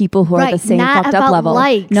with the people who are the same not fucked up about level.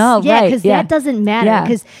 Likes. No, yeah, right. because that doesn't matter. Yeah.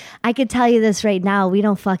 Because I could tell you this right now, we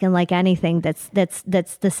don't fucking like anything that's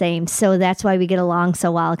the same. So that's why we get along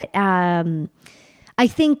so well. I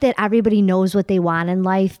think that everybody knows what they want in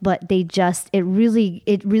life, but it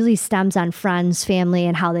really stems on friends, family,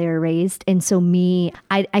 and how they were raised. And so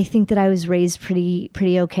I think that I was raised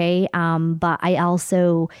pretty okay. But I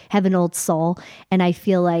also have an old soul, and I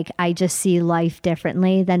feel like I just see life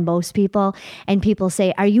differently than most people. And people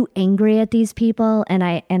say, "Are you angry at these people?" And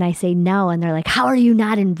I say no, and they're like, "How are you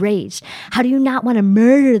not enraged? How do you not want to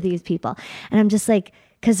murder these people?" And I'm just like,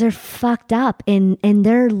 because they're fucked up and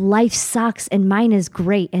their life sucks and mine is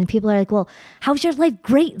great. And people are like, well, how's your life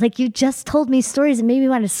great? Like, you just told me stories and made me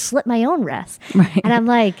want to slit my own wrist. Right. And I'm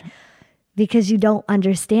like, because you don't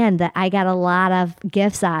understand that I got a lot of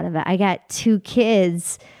gifts out of it. I got 2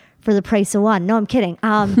 kids for the price of one. No, I'm kidding.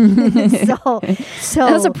 So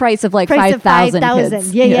That was a price of like 5,000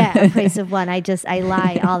 kids. Yeah. A price of one. I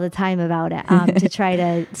lie all the time about it to try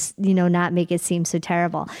to, not make it seem so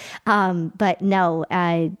terrible. But no,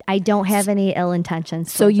 I don't have any ill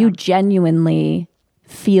intentions. So you genuinely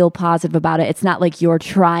feel positive about it. It's not like you're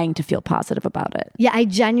trying to feel positive about it. Yeah, I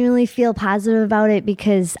genuinely feel positive about it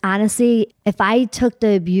because honestly, if I took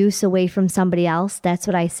the abuse away from somebody else, that's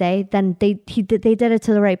what I say, then they did it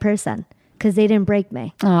to the right person because they didn't break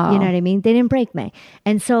me. Oh. You know what I mean? They didn't break me.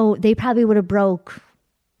 And so they probably would have broke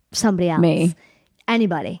somebody else. Me.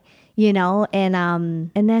 Anybody. And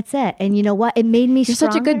that's it. And you know what? It made me You're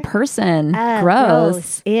stronger. such a good person. Gross.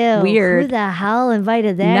 Gross. Ew. Weird. Who the hell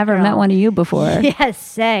invited that Never girl? met one of you before. Yeah,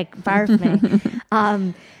 sick. Barf me.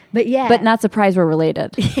 But yeah. But not surprised we're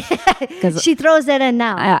related. She throws that in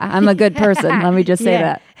now. I'm a good person. Let me just say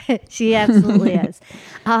that. She absolutely is.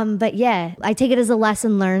 But yeah, I take it as a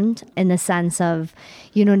lesson learned in the sense of,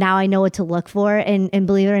 now I know what to look for. And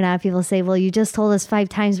believe it or not, people say, well, you just told us 5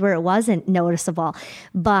 times where it wasn't noticeable.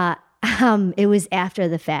 But it was after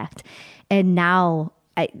the fact. And now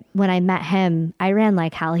when I met him, I ran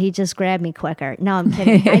like hell. He just grabbed me quicker. No, I'm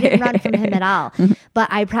kidding. I didn't run from him at all. But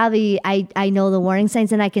I know the warning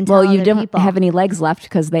signs and I can tell Well, you other didn't people. have any legs left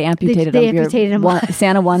because they amputated They them. amputated them.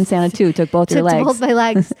 Santa 1, Santa 2 took both your legs. Both my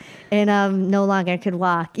legs and no longer could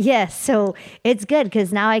walk. Yes, so it's good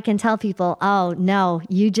because now I can tell people, oh, no,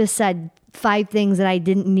 you just said 5 things that I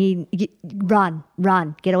didn't need. Run,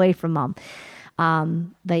 get away from them.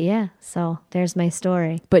 But yeah, so there's my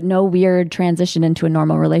story. But no weird transition into a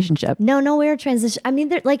normal relationship. No weird transition. I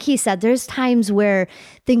mean, like he said, there's times where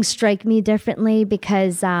things strike me differently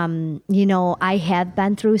because, I have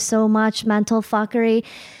been through so much mental fuckery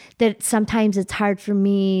that sometimes it's hard for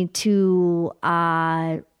me to,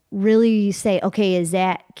 really say, okay, is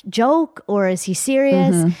that joke or is he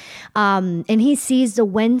serious? Mm-hmm. And he sees the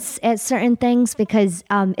wince at certain things because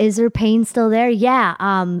is there pain still there? Yeah,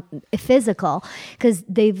 physical because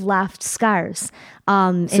they've left scars.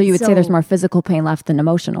 So you would say there's more physical pain left than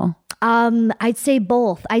emotional? I'd say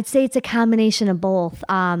both. I'd say it's a combination of both.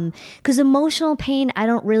 Because emotional pain, I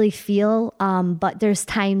don't really feel, but there's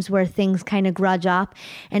times where things kind of grudge up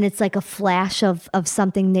and it's like a flash of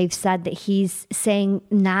something they've said that he's saying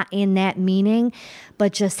not in that meaning,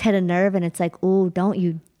 but just hit a nerve and it's like, oh, don't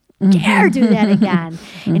you dare do that again.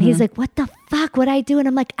 And he's like, what the fuck would I do? And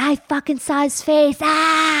I'm like, I fucking saw his face.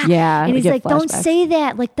 Ah! Yeah. And he's like, don't flashbacks. say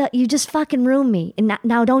that. Like, you just fucking ruined me. And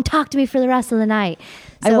now don't talk to me for the rest of the night.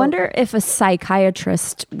 I wonder if a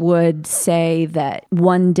psychiatrist would say that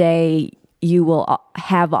one day you will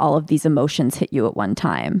have all of these emotions hit you at one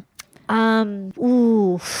time. Yeah, I'm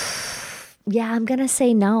going to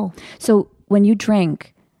say no. So when you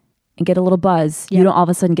drink and get a little buzz, you don't all of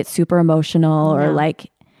a sudden get super emotional or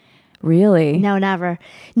like, really? No, never.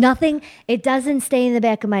 Nothing. It doesn't stay in the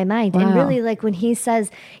back of my mind. Wow. And really, like when he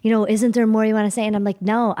says, isn't there more you want to say? And I'm like,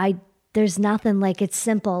 no, there's nothing, like, it's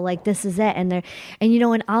simple, like, this is it. And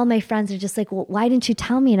and all my friends are just like, well, why didn't you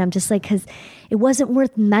tell me? And I'm just like, because it wasn't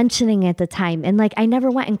worth mentioning at the time. And like, I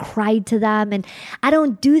never went and cried to them. And I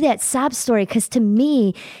don't do that sob story, because to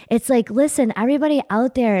me, it's like, listen, everybody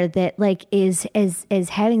out there that like is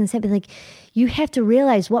having this happen, like, you have to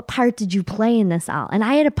realize, what part did you play in this all? And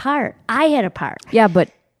I had a part. Yeah,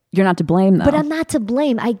 but you're not to blame, though. But I'm not to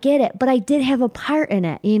blame. I get it. But I did have a part in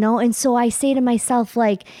it, And so I say to myself,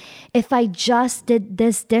 like, if I just did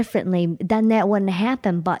this differently, then that wouldn't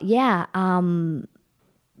happen. But yeah, But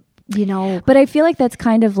I feel like that's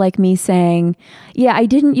kind of like me saying, yeah, I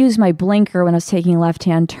didn't use my blinker when I was taking a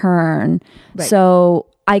left-hand turn. Right. So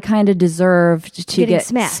I kind of deserved to get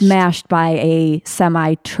smashed by a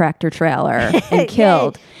semi-tractor trailer and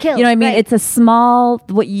killed. You know what I mean? Right. It's a small,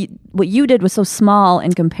 what you did was so small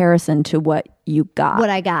in comparison to what you got.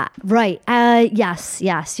 What I got. Right. Yes,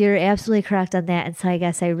 you're absolutely correct on that. And so I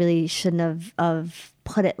guess I really shouldn't have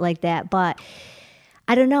put it like that. But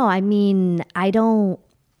I don't know. I mean,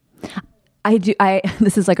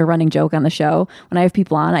 this is like a running joke on the show. When I have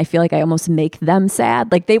people on, I feel like I almost make them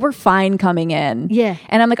sad. Like, they were fine coming in. Yeah.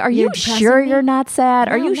 And I'm like, are you sure you're not sad?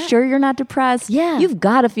 Are you sure you're not depressed? Yeah. You've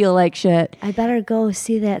got to feel like shit. I better go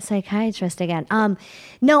see that psychiatrist again.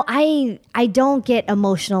 No, I don't get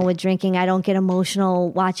emotional with drinking. I don't get emotional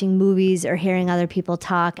watching movies or hearing other people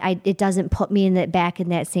talk. It doesn't put me back in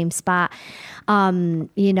that same spot. When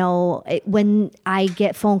I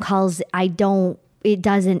get phone calls, it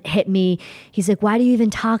doesn't hit me. He's like, why do you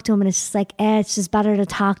even talk to him? And it's just like, it's just better to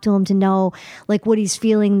talk to him to know like what he's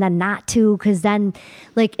feeling than not to. Cause then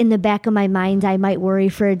like in the back of my mind, I might worry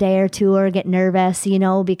for a day or two or get nervous,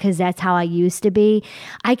 because that's how I used to be.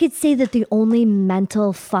 I could say that the only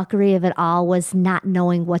mental fuckery of it all was not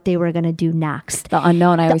knowing what they were going to do next. The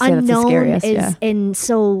unknown, I always say that's the scariest. And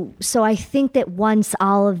so I think that once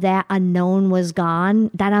all of that unknown was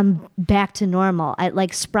gone, then I'm back to normal. I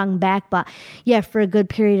like sprung back, but yeah, for a good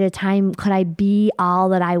period of time, could I be all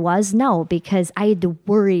that I was? No, because I had to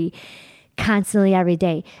worry constantly every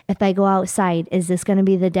day. If I go outside, is this going to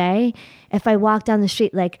be the day? If I walk down the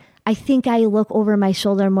street, like, I think I look over my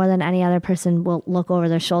shoulder more than any other person will look over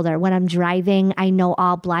their shoulder. When I'm driving, I know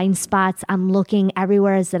all blind spots. I'm looking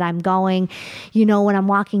everywhere that I'm going. When I'm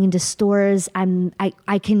walking into stores,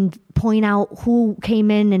 I can point out who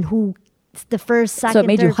came in and who the first, second, so it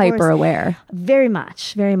made third, you hyper aware. Very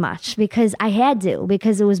much, because I had to,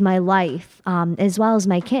 because it was my life, as well as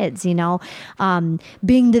my kids,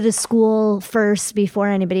 being to the school first before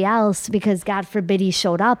anybody else, because God forbid he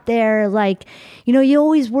showed up there. Like, you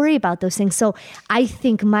always worry about those things. So I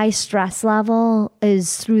think my stress level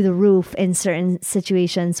is through the roof in certain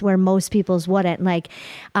situations where most people's wouldn't. Like,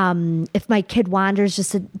 if my kid wanders,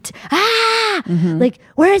 just like,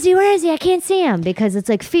 where is he? I can't see him, because it's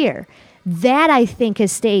like fear. That I think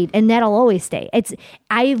has stayed, and that'll always stay.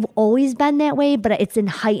 I've always been that way, but it's in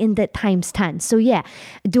heightened at times 10. So yeah,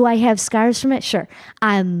 do I have scars from it? Sure.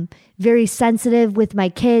 I'm very sensitive with my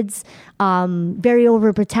kids, very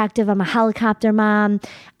overprotective. I'm a helicopter mom.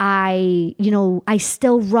 I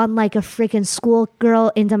still run like a freaking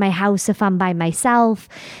schoolgirl into my house if I'm by myself,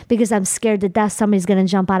 because I'm scared to death somebody's going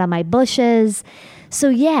to jump out of my bushes. So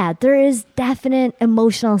yeah, there is definite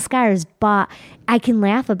emotional scars, but I can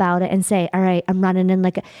laugh about it and say, all right, I'm running in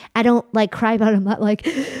I don't like cry about it. I'm not like,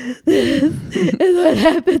 this is what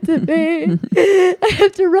happened to me. I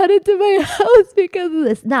have to run into my house because of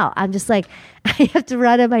this. No, I'm just like, I have to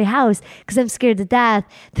run in my house because I'm scared to death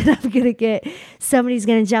that somebody's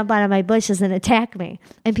going to jump out of my bushes and attack me.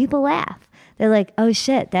 And people laugh. They're like, oh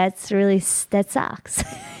shit, that sucks.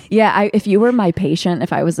 Yeah, if you were my patient,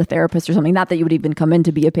 if I was a therapist or something, not that you would even come in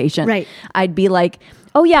to be a patient, right? I'd be like,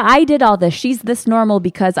 oh yeah, I did all this. She's this normal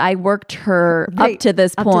because I worked her up to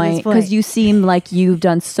this point, because you seem like you've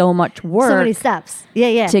done so much work. So many steps.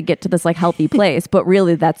 Yeah. To get to this like healthy place. But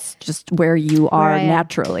really that's just where you are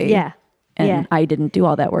naturally. Yeah. And I didn't do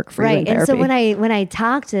all that work for you in therapy. And so when I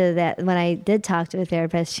did talk to a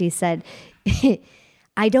therapist, she said,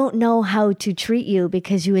 I don't know how to treat you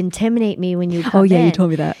because you intimidate me when you come in. Oh yeah, you told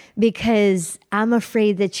me that. Because I'm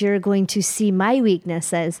afraid that you're going to see my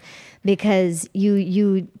weaknesses, because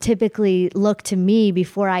you typically look to me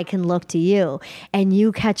before I can look to you, and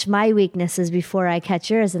you catch my weaknesses before I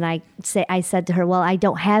catch yours. And I said to her, well, I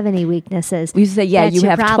don't have any weaknesses. We say, yeah, you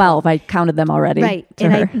have problem. 12. I counted them already. Right.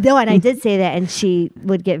 And I did say that, and she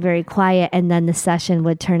would get very quiet, and then the session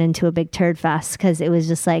would turn into a big turd fest, because it was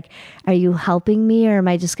just like, are you helping me, or am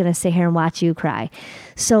I just going to sit here and watch you cry?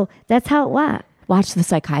 So that's how it went. Watch the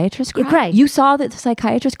psychiatrist cry? You cried. You saw that the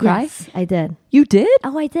psychiatrist cry? Yes, I did. You did?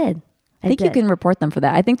 Oh, I did. I think you can report them for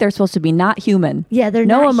that. I think they're supposed to be not human. Yeah, they're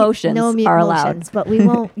no not emotions no are allowed. But we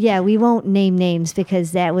won't. Yeah, we won't name names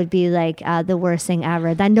because that would be like the worst thing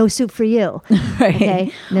ever. Then no soup for you. Right.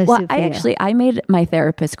 Okay. No well, soup for you. I made my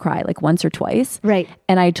therapist cry like once or twice. Right.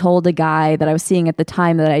 And I told a guy that I was seeing at the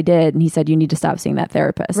time that I did, and he said, "You need to stop seeing that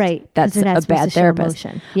therapist. Right. That's They're not a supposed bad to show therapist."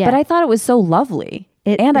 emotion. Yeah. But I thought it was so lovely.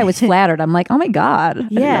 And I was flattered. I'm like, oh my God. I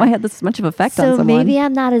didn't know I had this much of effect on someone. So maybe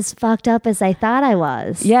I'm not as fucked up as I thought I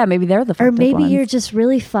was. Yeah, maybe they're the fucked up Or maybe ones. you're just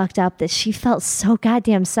really fucked up that she felt so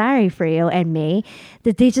goddamn sorry for you and me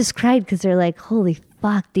that they just cried because they're like, holy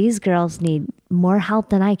fuck, these girls need more help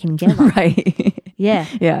than I can give them. Right. Yeah.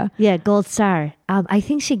 Yeah. Yeah, gold star. I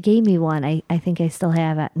think she gave me one. I think I still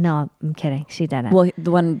have it. No, I'm kidding. She didn't. Well,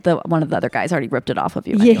 one of the other guys already ripped it off of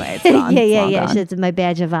you anyway. It's gone. Yeah. It's my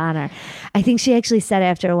badge of honor. I think she actually said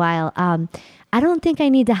after a while, I don't think I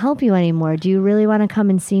need to help you anymore. Do you really want to come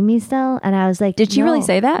and see me still? And I was like, did she no. really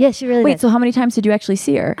say that? Yeah, she really Wait, did. so how many times did you actually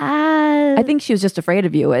see her? I think she was just afraid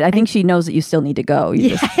of you. I think she knows that you still need to go.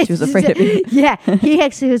 She was afraid of you. Yeah. He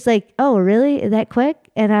actually was like, oh, really? That quick?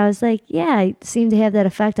 And I was like, yeah, I seem to have that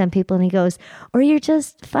effect on people. And he goes, or you're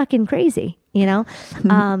just fucking crazy, you know?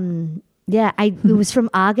 Yeah, it was from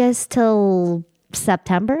August till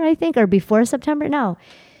September, I think, or before September. No,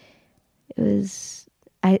 it was...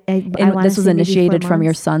 this was initiated from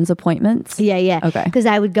your son's appointments? Yeah. Okay. Because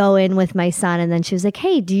I would go in with my son and then she was like,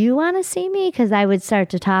 hey, do you want to see me? Because I would start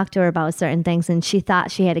to talk to her about certain things and she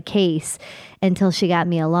thought she had a case until she got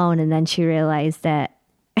me alone. And then she realized that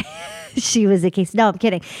she was a case. No, I'm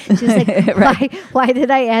kidding. She was like, right. why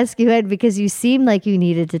did I ask you, Ed? Because you seemed like you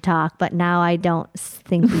needed to talk, but now I don't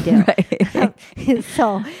think you do. Right.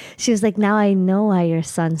 So she was like, now I know why your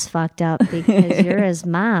son's fucked up because you're his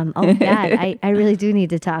mom. Oh God, I really do need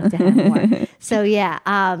to talk to him more. So yeah,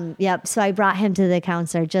 yep. So I brought him to the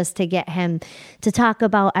counselor just to get him to talk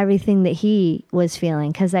about everything that he was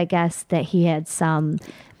feeling. Cause I guess that he had some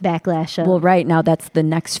backlash. Well, right now that's the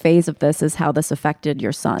next phase of this is how this affected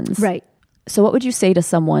your sons. Right. So what would you say to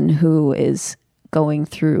someone who is going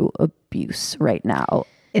through abuse right now?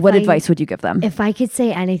 What advice would you give them? If I could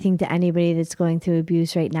say anything to anybody that's going through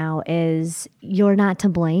abuse right now is you're not to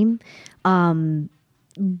blame. Talk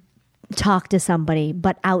to somebody,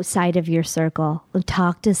 but outside of your circle.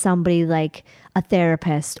 Talk to somebody like a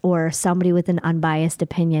therapist or somebody with an unbiased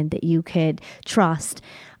opinion that you could trust.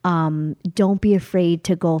 Don't be afraid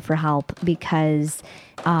to go for help because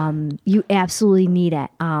you absolutely need it.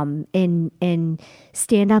 And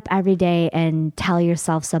stand up every day and tell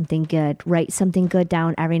yourself something good. Write something good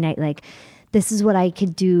down every night. Like, this is what I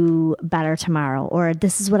could do better tomorrow, or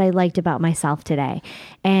this is what I liked about myself today.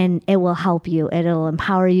 And it will help you. It'll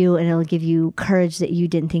empower you and it'll give you courage that you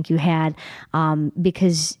didn't think you had.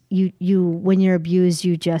 Because you when you're abused,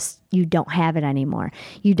 you don't have it anymore.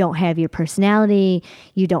 You don't have your personality.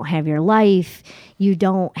 You don't have your life. You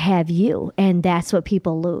don't have you. And that's what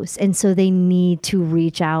people lose. And so they need to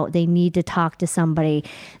reach out. They need to talk to somebody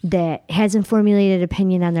that hasn't formulated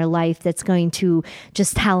opinion on their life that's going to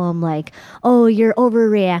just tell them like, oh, you're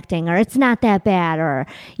overreacting, or it's not that bad, or,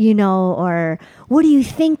 you know, or what are you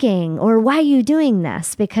thinking? Or why are you doing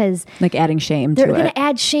this? Because like adding shame to it. They're going to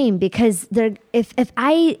add shame because if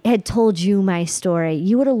I had told you my story,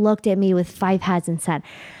 you would have looked at me with 5 heads and said,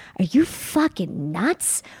 are you fucking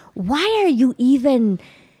nuts? Why are you even...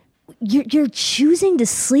 You're choosing to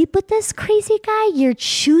sleep with this crazy guy? You're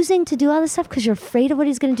choosing to do all this stuff because you're afraid of what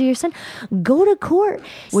he's going to do to your son? Go to court.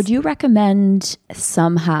 Would you recommend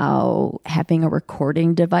somehow having a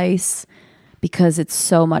recording device? Because it's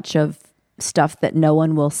so much of stuff that no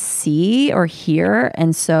one will see or hear.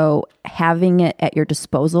 And so having it at your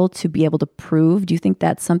disposal to be able to prove, do you think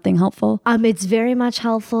that's something helpful? It's very much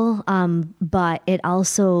helpful, but it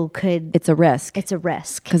also could... It's a risk. It's a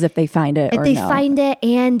risk. Because if they find it find it,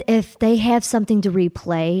 and if they have something to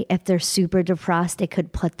replay, if they're super depressed, it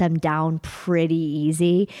could put them down pretty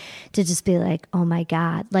easy to just be like, oh my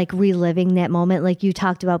God, like reliving that moment. Like you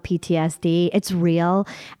talked about PTSD. It's real.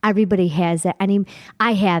 Everybody has it.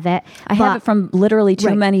 I have it. I have it from literally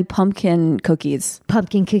too many pumpkin cookies.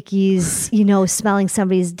 Pumpkin cookies, you know, smelling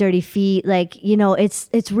somebody's dirty feet. Like, you know,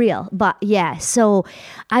 it's real. But yeah, so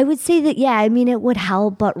I would say that, yeah, I mean, it would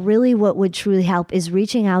help, but really what would truly help is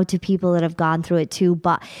reaching out to people that have gone through it too,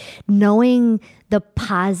 but knowing the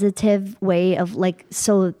positive way of, like,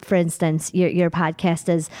 so for instance, your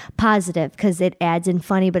podcast is positive because it adds in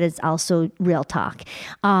funny, but it's also real talk.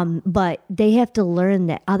 But they have to learn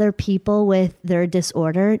that other people with their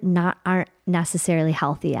disorder aren't necessarily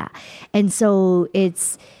healthy yet. And so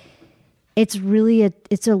it's really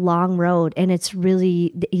it's a long road, and it's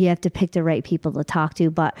really, you have to pick the right people to talk to,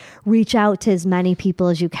 but reach out to as many people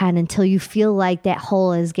as you can until you feel like that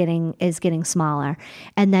hole is getting smaller,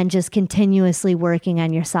 and then just continuously working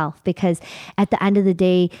on yourself, because at the end of the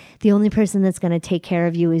day, the only person that's going to take care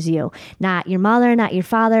of you is you. Not your mother, not your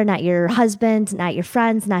father, not your husband, not your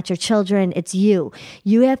friends, not your children. It's you.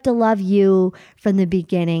 You have to love you from the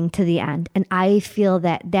beginning to the end. And I feel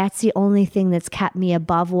that that's the only thing that's kept me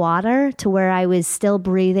above water to where I was still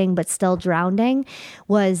breathing but still drowning,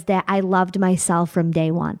 was that I loved myself from day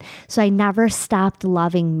one. So I never stopped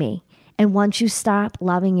loving me. And once you stop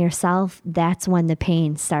loving yourself, that's when the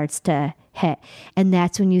pain starts to hit. And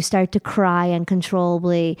that's when you start to cry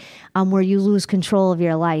uncontrollably, where you lose control of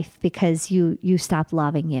your life because you stop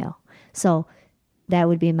loving you. So that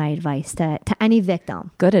would be my advice to any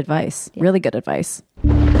victim. Good advice. Yeah. Really good advice.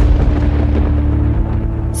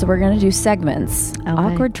 So we're going to do segments. Okay.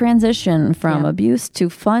 Awkward transition from abuse to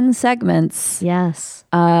fun segments. Yes.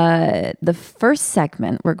 The first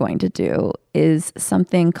segment we're going to do is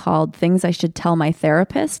something called Things I Should Tell My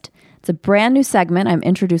Therapist. It's a brand new segment. I'm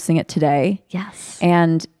introducing it today. Yes.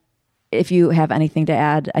 And if you have anything to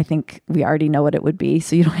add, I think we already know what it would be,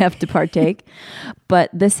 so you don't have to partake. But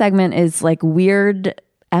this segment is like weird,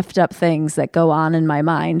 effed up things that go on in my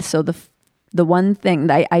mind. So the one thing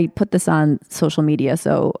that I put this on social media,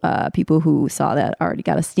 so people who saw that already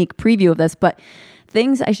got a sneak preview of this. But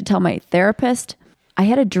things I should tell my therapist. I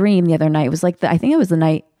had a dream the other night. It was like I think it was the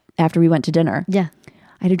night after we went to dinner. Yeah,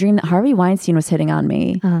 I had a dream that Harvey Weinstein was hitting on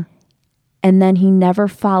me, and then he never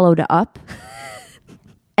followed up.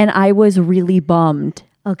 And I was really bummed.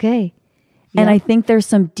 Okay. And I think there's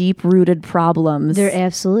some deep-rooted problems. There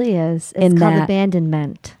absolutely is. It's called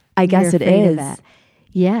abandonment. I guess it is.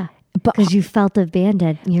 Yeah. Because you felt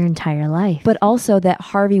abandoned your entire life. But also that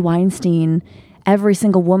Harvey Weinstein, every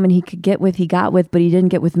single woman he could get with, he got with, but he didn't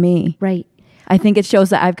get with me. Right. I think it shows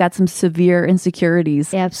that I've got some severe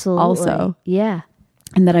insecurities. Absolutely. Also. Yeah.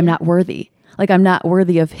 And that I'm not worthy. Like, I'm not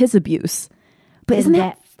worthy of his abuse. But isn't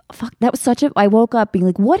that... Fuck, that was such a... I woke up being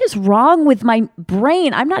like, what is wrong with my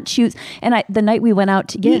brain? I'm not choosing... And the night we went out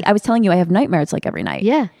to eat, I was telling you I have nightmares like every night.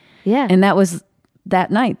 Yeah, yeah. And that was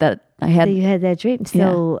that night that I had... So you had that dream.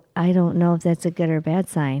 So I don't know if that's a good or bad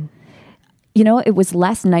sign. You know, it was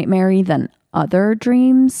less nightmare-y than other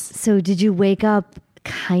dreams. So did you wake up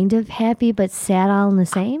kind of happy but sad all in the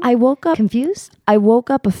same? I woke up... confused? I woke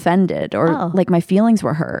up offended, or like my feelings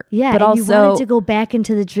were hurt. Yeah, but and also, you wanted to go back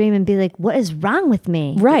into the dream and be like, what is wrong with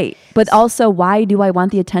me? Right. But also, why do I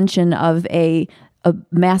want the attention of a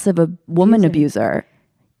massive woman abuser?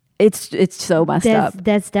 It's so messed up.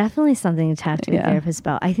 That's definitely something to talk to a therapist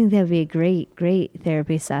about. I think that would be a great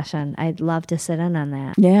therapy session. I'd love to sit in on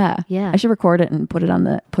that. Yeah. Yeah. I should record it and put it on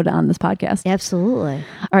this podcast. Absolutely.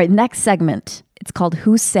 All right, next segment. It's called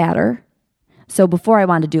Who's Sadder? So before I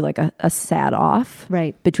wanted to do like a sad off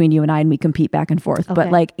between you and I, and we compete back and forth. Okay. But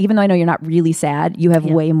like, even though I know you're not really sad, you have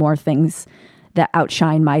way more things that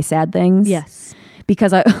outshine my sad things. Yes.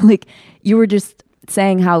 Because you were just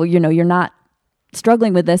saying how, you're not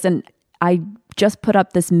struggling with this. And I just put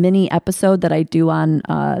up this mini episode that I do on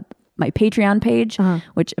my Patreon page,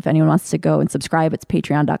 which if anyone wants to go and subscribe, it's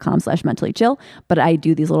patreon.com/mentallychill. But I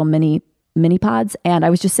do these little mini pods. And I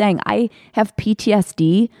was just saying, I have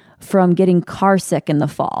PTSD from getting car sick in the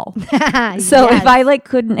fall. So if I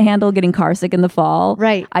couldn't handle getting car sick in the fall,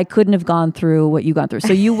 I couldn't have gone through what you gone through.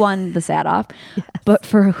 So you won the sad off. Yes. But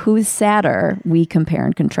for Who's Sadder, we compare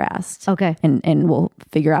and contrast. Okay. And we'll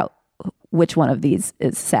figure out which one of these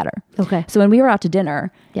is sadder. Okay. So when we were out to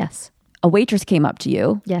dinner, yes, a waitress came up to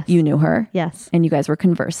you. Yes. You knew her. Yes. And you guys were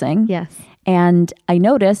conversing. Yes. And I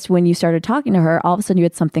noticed when you started talking to her, all of a sudden you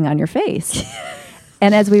had something on your face.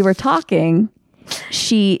 And as we were talking,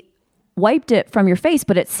 she wiped it from your face,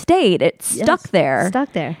 but it stayed. It stuck there.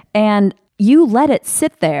 Stuck there. And you let it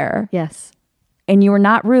sit there. Yes. And you were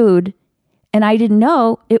not rude. And I didn't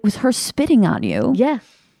know it was her spitting on you. Yeah.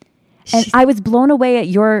 And I was blown away at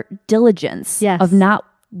your diligence of not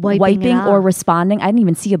wiping or responding. I didn't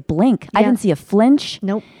even see a blink. I didn't see a flinch.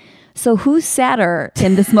 Nope. So who's sadder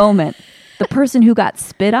in this moment? The person who got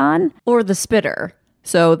spit on or the spitter?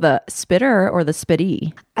 So the spitter or the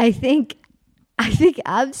spittee? I think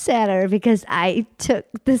I'm sadder because I took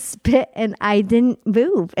the spit and I didn't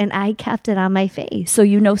move and I kept it on my face. So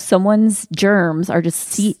someone's germs are just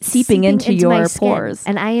seeping into your pores.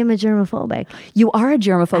 And I am a germophobic. You are a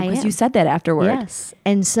germaphobe because you said that afterward. Yes.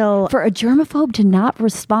 And so for a germaphobe to not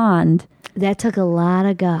respond, that took a lot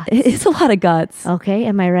of guts. It is a lot of guts. Okay.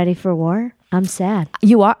 Am I ready for war? I'm sad.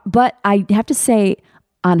 You are. But I have to say,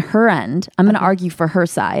 on her end. I'm going to argue for her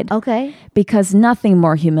side. Okay. Because nothing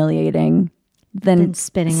more humiliating than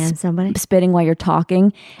spitting on somebody. Spitting while you're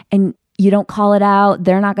talking, and you don't call it out.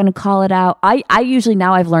 They're not going to call it out. I usually,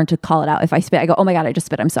 now I've learned to call it out. If I spit, I go, oh my God, I just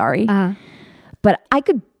spit. I'm sorry. But I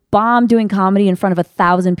could bomb doing comedy in front of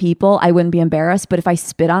 1,000 people. I wouldn't be embarrassed. But if I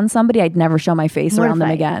spit on somebody, I'd never show my face around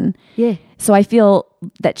them again. Yeah. So I feel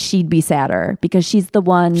that she'd be sadder because she's the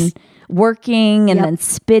one working and then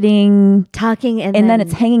spitting, talking, and then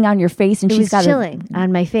it's hanging on your face, and it she's was got chilling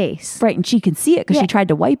on my face. Right, and she can see it because she tried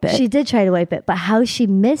to wipe it. She did try to wipe it, but how she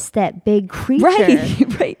missed that big creature,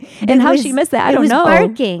 right, and how she missed that, I don't know. It was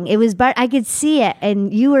barking. It was I could see it,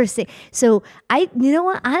 and you were saying. So you know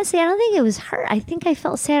what? Honestly, I don't think it was her. I think I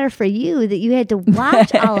felt sadder for you that you had to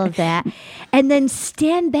watch all of that, and then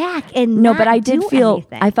stand back and no. But I did feel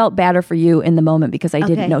anything. I felt badder for you in the moment because I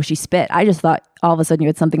didn't know she spit. I just thought all of a sudden you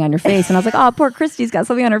had something on your face, and I was like, oh, poor Christy's got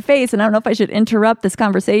something on her face, and I don't know if I should interrupt this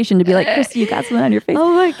conversation to be like, Christy, you got something on your face.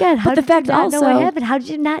 Oh my God! How but did you not know what happened? How did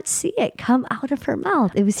you not see it come out of her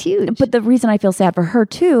mouth? It was huge. But the reason I feel sad for her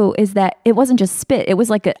too is that it wasn't just spit; it was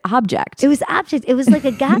like an object. It was object. It was like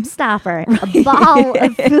a gobstopper, a ball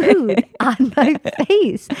of food on my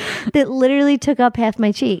face that literally took up half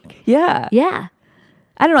my cheek. Yeah. I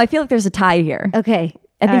don't know. I feel like there's a tie here. Okay.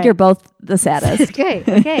 I think you're both the saddest.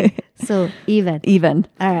 Okay. So even.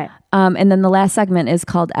 All right. And then the last segment is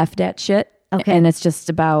called F Dat Shit. Okay. And it's just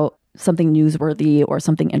about something newsworthy or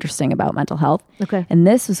something interesting about mental health. Okay. And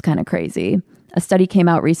this was kind of crazy. A study came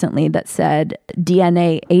out recently that said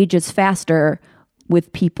DNA ages faster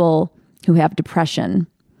with people who have depression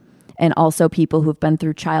and also people who've been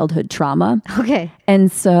through childhood trauma. Okay.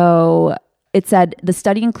 And so it said the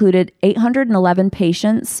study included 811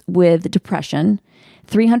 patients with depression,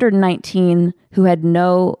 319 who had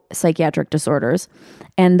no psychiatric disorders,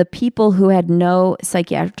 and the people who had no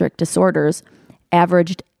psychiatric disorders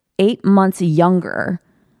averaged 8 months younger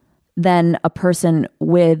than a person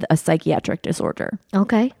with a psychiatric disorder.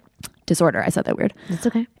 Okay. I said that weird. That's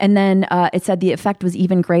okay. And then it said the effect was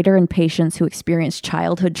even greater in patients who experienced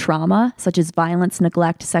childhood trauma, such as violence,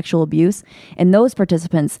 neglect, sexual abuse. In those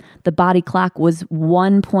participants, the body clock was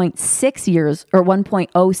 1.6 years or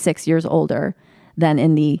 1.06 years older than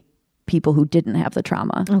in the people who didn't have the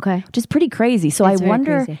trauma. Okay. Which is pretty crazy. So I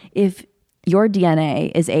wonder if your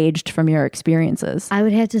DNA is aged from your experiences. I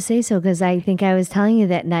would have to say so because I think I was telling you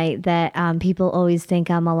that night that people always think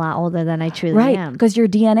I'm a lot older than I truly am. Right, because your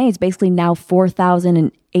DNA is basically now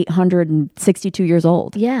 4,862 years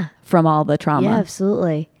old. Yeah. From all the trauma. Yeah,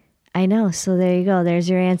 absolutely. I know. So there you go. There's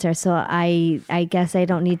your answer. So I guess I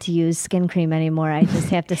don't need to use skin cream anymore. I just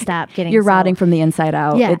have to stop getting You're rotting from the inside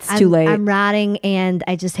out. Yeah, it's too late. I'm rotting and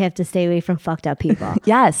I just have to stay away from fucked up people.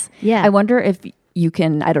 Yes. Yeah. I wonder if you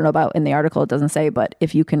can, I don't know about in the article, it doesn't say, but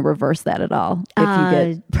if you can reverse that at all. If you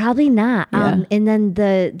get probably not. Yeah. And then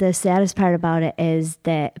the saddest part about it is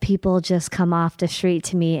that people just come off the street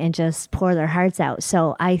to me and just pour their hearts out.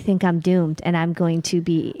 So I think I'm doomed and I'm going to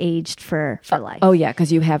be aged for life. Oh yeah,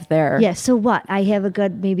 because you have their Yeah, so what? I have a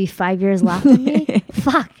good maybe 5 years left in me?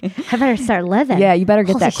 Fuck. I better start living. Yeah, you better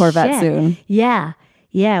get that Corvette shit. soon. Yeah.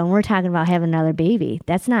 Yeah, and we're talking about having another baby.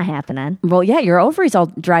 That's not happening. Well, yeah, your ovaries all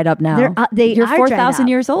dried up now. You're are 4,000 dried up.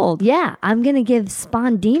 years old. Yeah, I'm going to give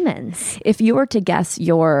spawn demons. If you were to guess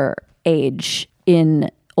your age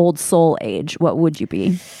in old soul age, what would you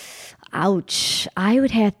be? Ouch. I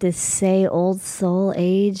would have to say old soul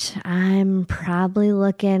age. I'm probably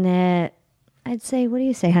looking at, I'd say, what do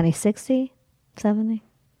you say, honey? 60? 70?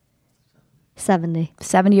 70.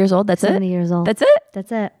 70 years old? That's 70 it? years old. That's it?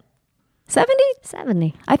 That's it. 70?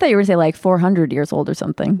 70. I thought you were going to say like 400 years old or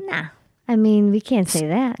something. Nah. I mean, we can't say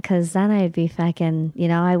that because then I'd be fucking,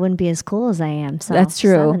 I wouldn't be as cool as I am. So That's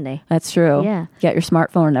true. 70. That's true. Yeah. You got your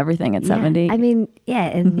smartphone and everything at 70. I mean, yeah.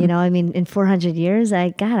 And, in 400 years,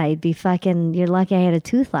 I'd be fucking, you're lucky I had a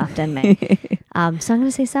tooth left in me. So I'm going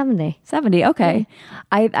to say 70. 70, okay.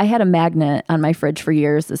 Yeah. I had a magnet on my fridge for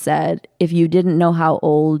years that said, if you didn't know how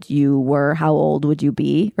old you were, how old would you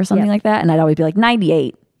be? Or something like that. And I'd always be like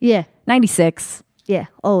 98. Yeah. 96. Yeah,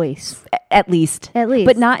 always. At least.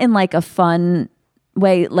 But not in like a fun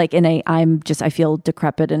way, like in I feel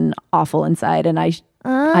decrepit and awful inside and I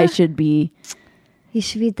should be. You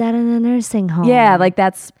should be dead in a nursing home. Yeah, like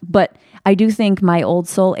but I do think my old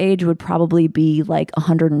soul age would probably be like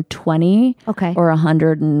 120 or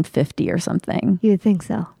 150 or something. You would think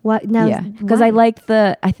so. What? Now, yeah, because I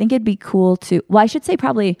think it'd be cool to, well, I should say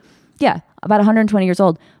probably, yeah, about 120 years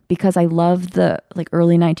old. Because I love the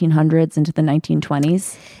early 1900s into the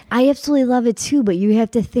 1920s. I absolutely love it too, but you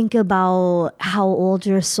have to think about how old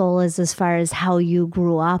your soul is as far as how you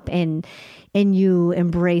grew up and you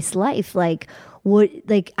embrace life. Like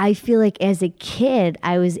I feel like as a kid,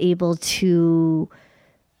 I was able to,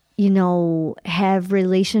 have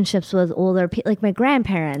relationships with older people, like my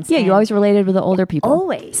grandparents. Yeah, you always related with the older people.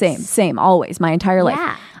 Always. Same, always, my entire life.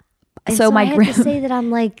 Yeah. And So my I have to say that I'm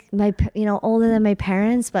like older than my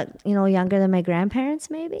parents, but younger than my grandparents,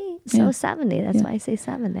 maybe. So 70. That's why I say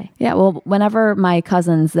 70. Yeah. Well, whenever my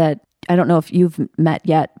cousins that I don't know if you've met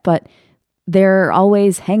yet, but they're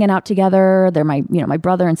always hanging out together. They're my my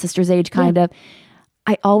brother and sister's age, kind of.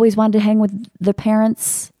 I always wanted to hang with the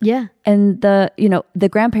parents. Yeah. And the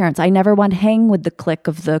grandparents. I never wanted to hang with the clique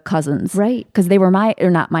of the cousins. Right. Because they were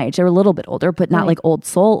not my age. They were a little bit older, but not like old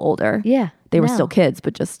soul older. Yeah. They were still kids,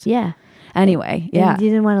 but just. Yeah. Anyway, yeah. And you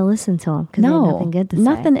didn't want to listen to them because they had nothing good to say.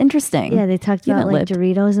 Nothing interesting. Yeah, they talked about like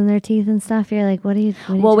Doritos in their teeth and stuff. You're like, what are you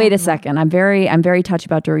well, wait a second. I'm very touchy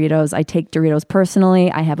about Doritos. I take Doritos personally.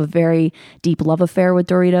 I have a very deep love affair with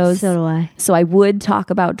Doritos. So do I. So I would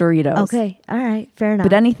talk about Doritos. Okay. All right. Fair enough.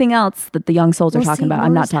 But anything else that the young souls are talking about,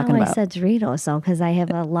 I'm not talking about. I said Doritos though, because I have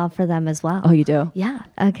a love for them as well. Oh, you do? Yeah.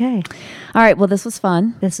 Okay. All right. Well, this was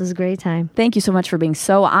fun. This was a great time. Thank you so much for being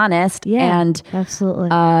so honest and absolutely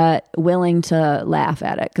willing to laugh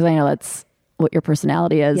at it, because I know that's what your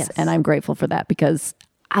personality is. Yes. And I'm grateful for that, because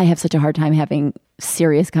I have such a hard time having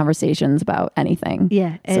serious conversations about anything.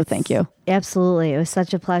 Yeah. So thank you. Absolutely. It was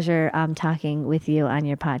such a pleasure talking with you on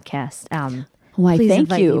your podcast. Why, please thank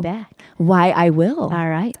invite you. Me back. Why, I will. All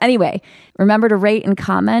right. Anyway, remember to rate and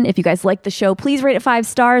comment. If you guys like the show, please rate it 5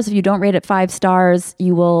 stars. If you don't rate it 5 stars,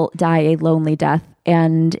 you will die a lonely death.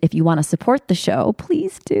 And if you want to support the show,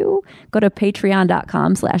 please do go to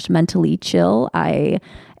patreon.com/mentallychill. I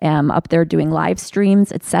am up there doing live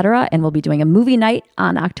streams, etc. And we'll be doing a movie night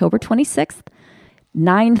on October 26th,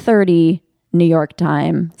 9:30 New York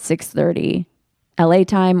time, 6:30 LA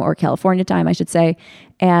time, or California time, I should say.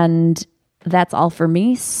 And that's all for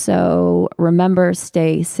me. So remember,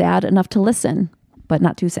 stay sad enough to listen, but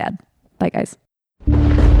not too sad. Bye, guys.